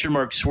of question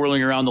marks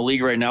swirling around the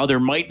league right now. There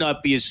might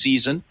not be a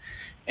season,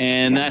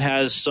 and that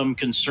has some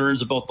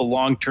concerns about the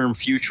long-term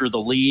future of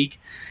the league.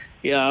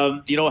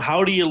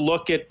 How do you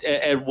look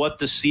at what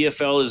the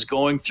CFL is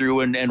going through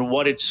and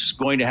what it's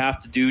going to have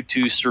to do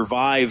to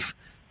survive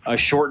a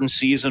shortened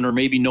season or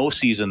maybe no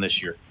season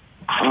this year?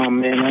 Oh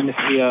man,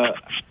 honestly,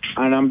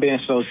 and I'm being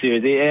so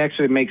serious. It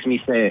actually makes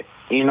me sad,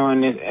 I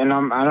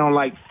don't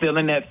like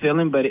feeling that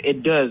feeling, but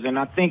it does. And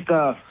I think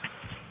the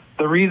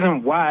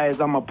reason why is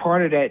I'm a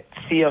part of that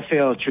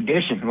CFL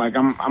tradition.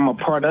 I'm a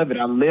part of it.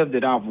 I lived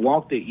it. I've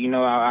walked it.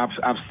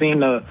 I've seen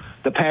the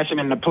passion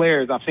in the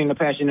players. I've seen the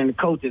passion in the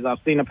coaches. I've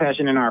seen the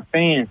passion in our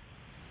fans.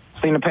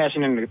 I've seen the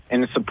passion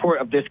in the support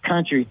of this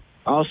country.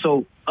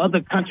 Also, other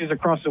countries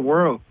across the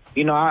world.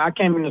 I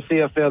came into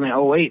CFL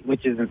in 08,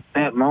 which isn't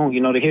that long.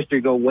 The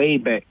history go way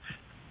back.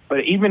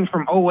 But even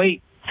from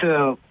 08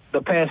 to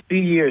the past few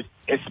years,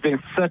 it's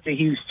been such a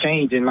huge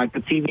change in the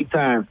TV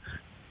time,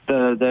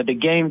 the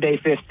game day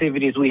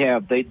festivities we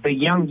have, the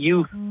young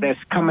youth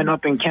that's coming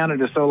up in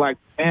Canada. So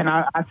man,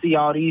 I see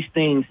all these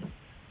things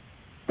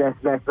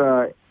that's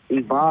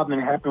evolved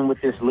and happened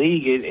with this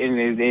league,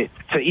 and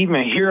to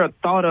even hear a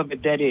thought of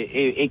it that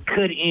it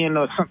could end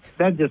or something,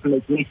 that just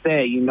makes me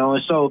sad,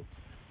 And so.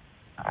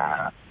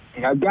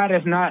 A guy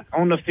that's not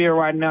on the field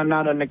right now,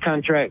 not under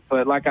contract,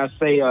 but like I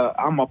say,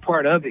 I'm a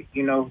part of it.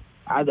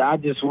 I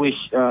just wish,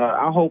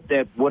 I hope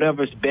that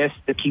whatever's best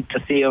to keep the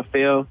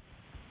CFL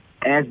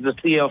as the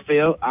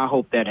CFL, I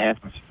hope that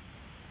happens.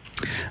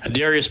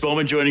 Adarius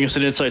Bowman joining us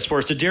at Inside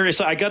Sports. So Darius,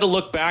 I got to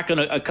look back on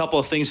a couple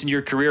of things in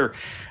your career.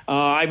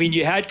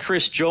 You had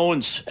Chris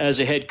Jones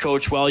as a head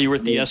coach while you were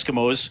at the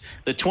Eskimos.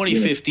 The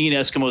 2015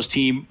 Eskimos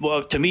team,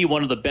 well, to me,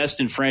 one of the best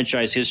in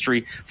franchise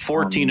history,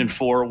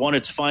 14-4, won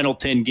its final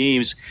 10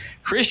 games.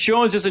 Chris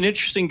Jones is an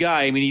interesting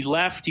guy. He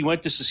left. He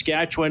went to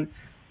Saskatchewan.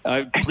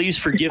 Please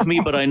forgive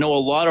me, but I know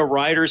a lot of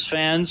Riders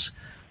fans,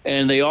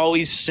 and they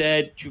always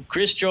said,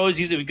 Chris Jones,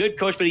 he's a good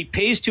coach, but he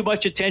pays too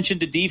much attention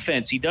to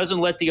defense. He doesn't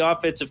let the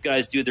offensive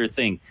guys do their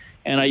thing.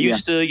 And I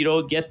used to,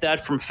 get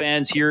that from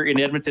fans here in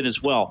Edmonton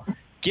as well.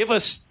 Give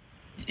us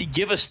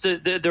give us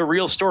the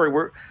real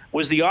story.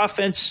 Was the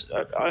offense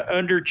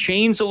under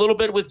chains a little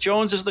bit with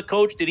Jones as the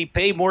coach? Did he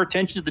pay more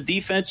attention to the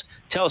defense?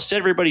 Set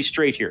everybody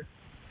straight here.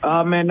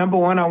 Man, number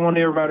one, I want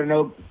everybody to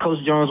know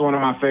Coach Jones is one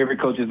of my favorite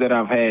coaches that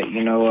I've had.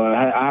 You know,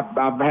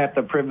 I've had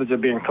the privilege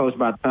of being coached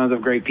by tons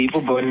of great people,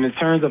 but in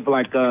terms of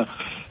like the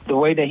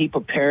way that he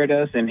prepared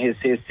us and his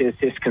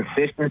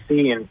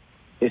consistency and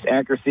his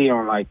accuracy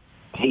on like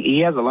he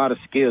has a lot of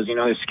skills. You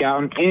know, his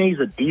scouting, and he's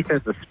a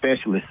defensive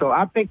specialist. So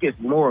I think it's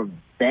more of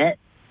that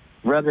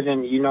rather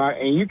than, you know,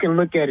 and you can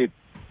look at it.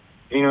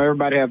 You know,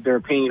 everybody have their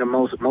opinion of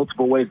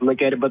multiple ways to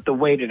look at it, but the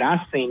way that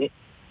I've seen it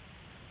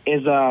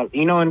is,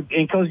 you know,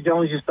 and Coach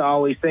Jones used to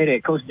always say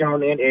that, Coach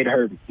Jones and Ed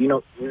Hervey, you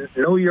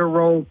know your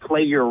role,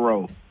 play your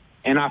role.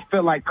 And I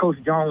feel like Coach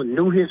Jones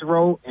knew his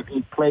role and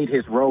he played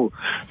his role.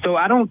 So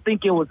I don't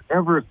think it was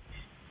ever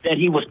that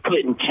he was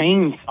putting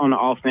chains on the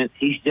offense.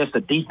 He's just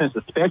a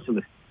defensive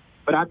specialist.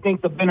 But I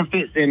think the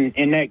benefits in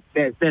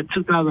that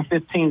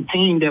 2015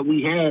 team that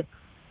we had,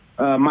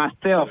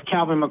 myself,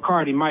 Calvin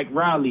McCarty, Mike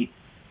Riley,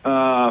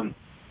 young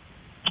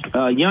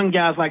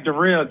guys like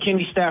Darrell,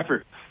 Kenny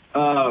Stafford,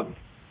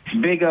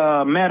 big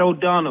Matt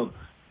O'Donnell,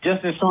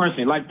 Justin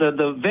Sorensen, like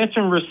the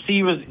veteran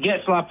receivers.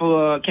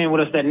 Getzlaff came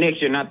with us that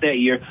next year, not that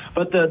year.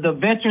 But the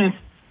veterans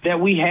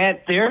that we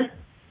had there,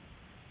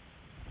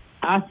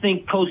 I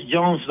think Coach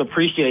Jones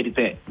appreciated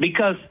that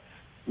because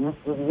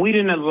we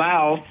didn't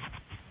allow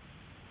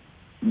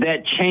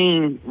that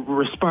chain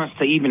response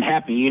to even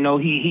happen. You know,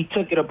 he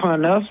took it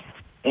upon us,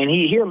 and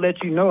he'll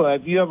let you know.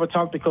 If you ever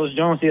talk to Coach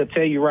Jones, he'll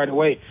tell you right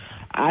away,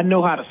 I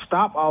know how to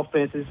stop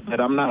offenses,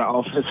 but I'm not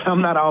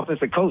an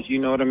offensive coach, you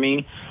know what I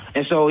mean?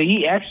 And so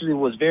he actually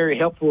was very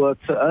helpful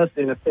to us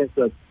in the sense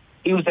of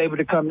he was able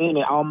to come in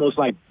and almost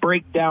like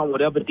break down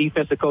whatever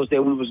defensive coach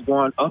that we was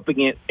going up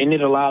against, and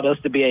it allowed us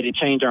to be able to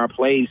change our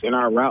plays and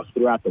our routes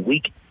throughout the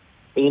week.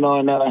 You know,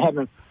 and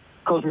having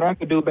Coach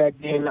McAdoo back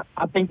then,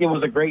 I think it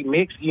was a great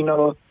mix. You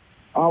know,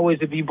 always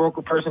if you broke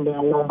a person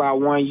down one by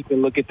one, you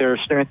can look at their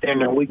strengths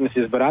and their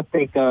weaknesses. But I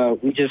think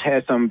we just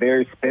had something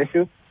very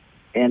special.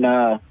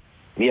 And,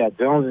 yeah,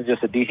 Jones is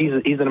just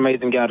he's an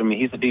amazing guy to me.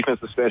 He's a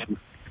defensive specialist.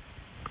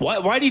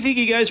 Why do you think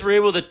you guys were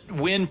able to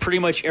win pretty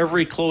much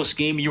every close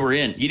game you were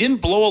in? You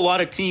didn't blow a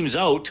lot of teams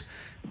out,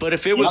 but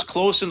if it was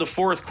close in the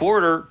fourth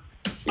quarter,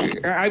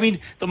 I mean,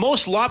 the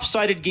most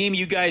lopsided game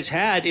you guys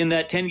had in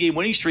that 10-game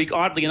winning streak,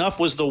 oddly enough,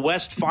 was the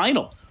West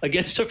Final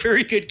against a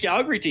very good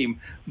Calgary team.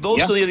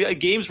 Most of the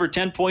games were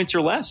 10 points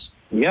or less.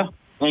 Yeah,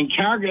 and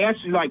Calgary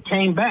actually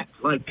came back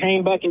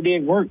and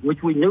did work,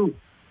 which we knew.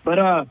 But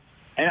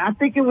and I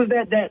think it was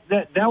that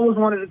was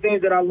one of the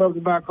things that I loved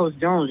about Coach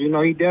Jones. You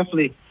know, he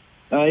definitely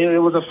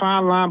it was a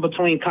fine line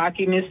between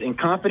cockiness and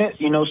confidence.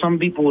 You know, some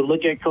people would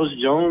look at Coach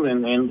Jones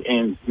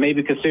and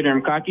maybe consider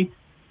him cocky.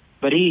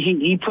 But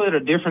he put a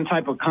different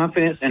type of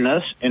confidence in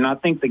us, and I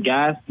think the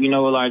guys, you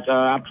know,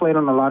 I played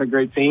on a lot of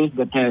great teams,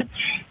 but the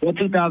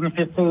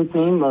 2015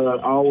 team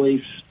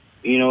always,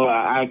 you know,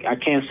 I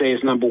can't say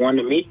it's number one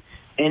to me.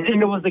 And then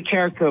there was the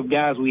character of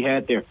guys we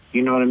had there.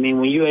 You know what I mean?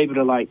 When you're able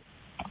to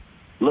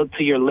look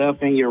to your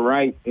left and your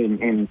right,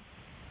 and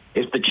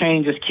if the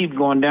chain just keeps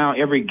going down,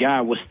 every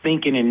guy was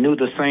thinking and knew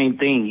the same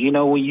thing. You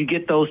know, when you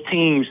get those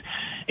teams.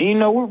 And, you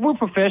know, we're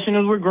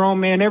professionals. We're grown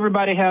men.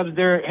 Everybody has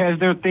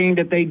their thing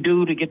that they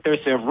do to get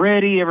themselves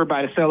ready.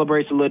 Everybody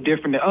celebrates a little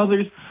different than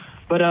others.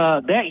 But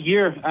that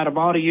year, out of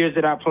all the years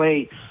that I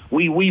played,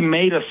 we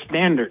made a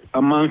standard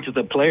amongst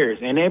the players,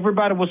 and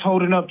everybody was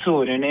holding up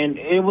to it. And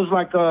it was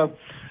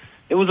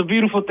it was a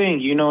beautiful thing,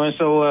 you know. And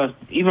so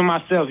even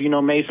myself, you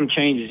know, made some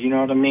changes. You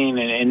know what I mean?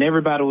 And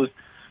everybody was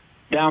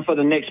down for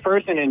the next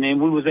person, and then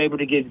we was able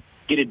to get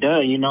it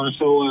done. You know, and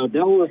so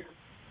that was.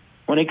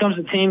 When it comes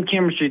to team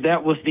chemistry,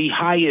 that was the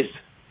highest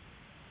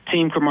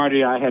team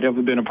camaraderie I had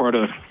ever been a part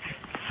of.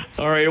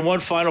 All right, and one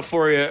final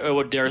for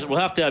you, Darius. We'll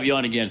have to have you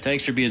on again.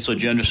 Thanks for being so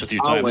generous with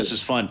your time. Always. This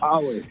is fun.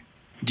 Always.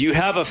 Do you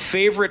have a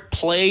favorite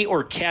play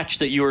or catch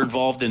that you were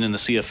involved in the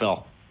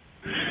CFL?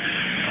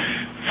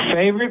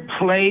 Favorite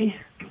play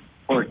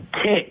or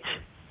catch?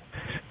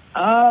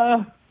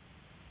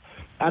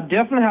 I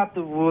definitely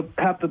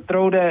have to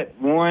throw that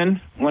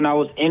one when I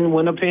was in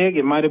Winnipeg.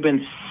 It might have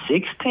been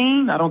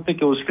 16. I don't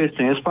think it was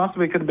 15. It's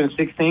possible it could have been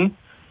 16.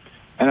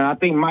 And I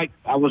think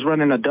I was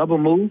running a double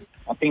move.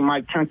 I think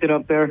Mike turned it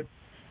up there.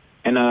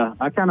 And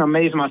I kind of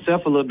amazed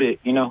myself a little bit,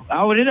 you know.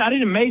 I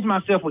didn't amaze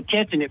myself with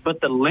catching it, but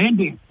the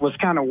landing was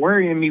kind of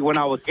worrying me when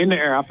I was in the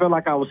air. I felt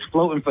like I was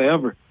floating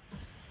forever.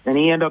 And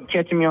he ended up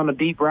catching me on the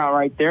deep route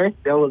right there.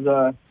 That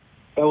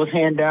was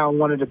hand down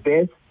one of the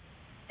best.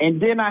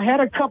 And then I had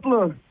a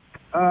couple of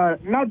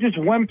not just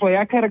one play.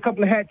 I had a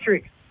couple of hat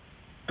tricks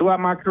throughout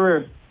my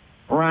career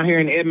around here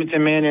in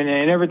Edmonton, man.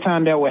 And every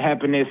time that would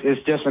happen,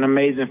 it's just an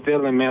amazing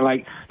feeling, man.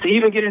 Like, to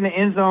even get in the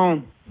end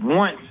zone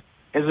once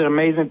is an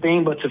amazing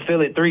thing, but to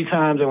feel it 3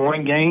 times in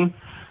one game,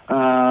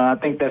 I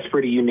think that's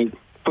pretty unique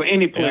for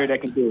any player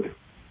that can do it.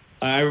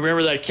 I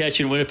remember that catch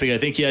in Winnipeg. I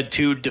think you had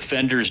 2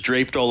 defenders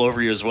draped all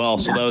over you as well,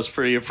 so that was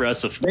pretty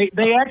impressive.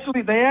 They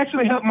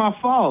actually helped my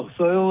fall,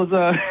 so it was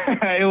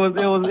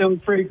it was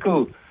pretty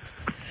cool.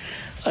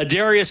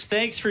 Adarius,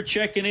 thanks for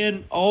checking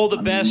in. All the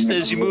best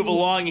as you move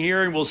along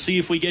here, and we'll see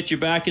if we get you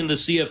back in the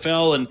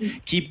CFL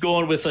and keep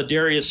going with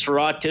Adarius for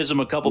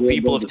autism. A couple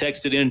people have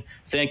texted in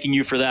thanking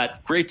you for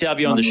that. Great to have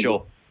you on the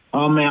show.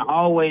 Oh, man,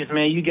 always,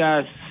 man. You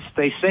guys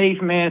stay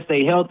safe, man.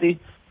 Stay healthy.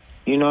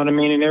 You know what I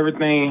mean? And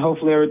everything,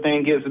 hopefully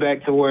everything gets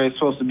back to where it's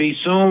supposed to be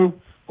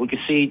soon. We can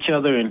see each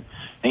other. And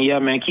yeah,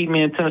 man, keep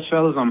me in touch,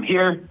 fellas. I'm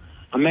here.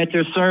 I'm at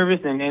your service.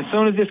 And as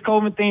soon as this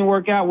COVID thing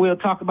work out, we'll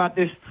talk about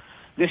this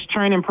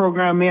training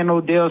program me and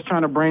Odell's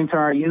trying to bring to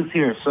our youth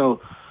here.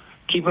 So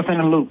keep us in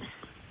the loop.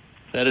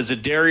 That is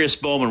Adarius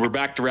Bowman. We're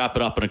back to wrap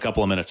it up in a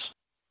couple of minutes.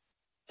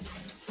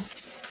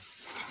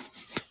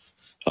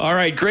 All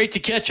right, great to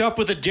catch up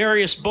with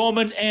Adarius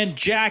Bowman and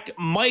Jack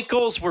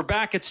Michaels. We're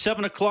back at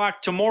 7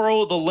 o'clock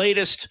tomorrow. The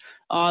latest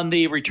on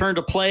the return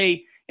to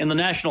play in the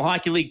National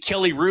Hockey League.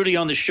 Kelly Rudy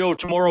on the show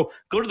tomorrow.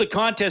 Go to the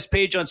contest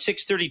page on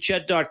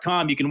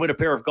 630ched.com. You can win a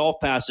pair of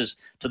golf passes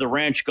to the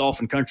Ranch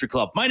Golf and Country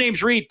Club. My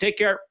name's Reed. Take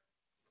care.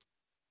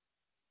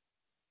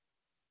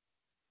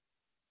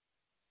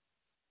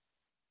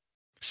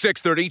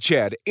 .630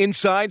 CHED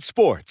Inside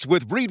Sports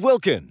with Reed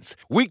Wilkins.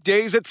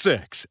 Weekdays at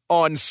 6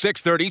 on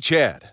 630 CHED.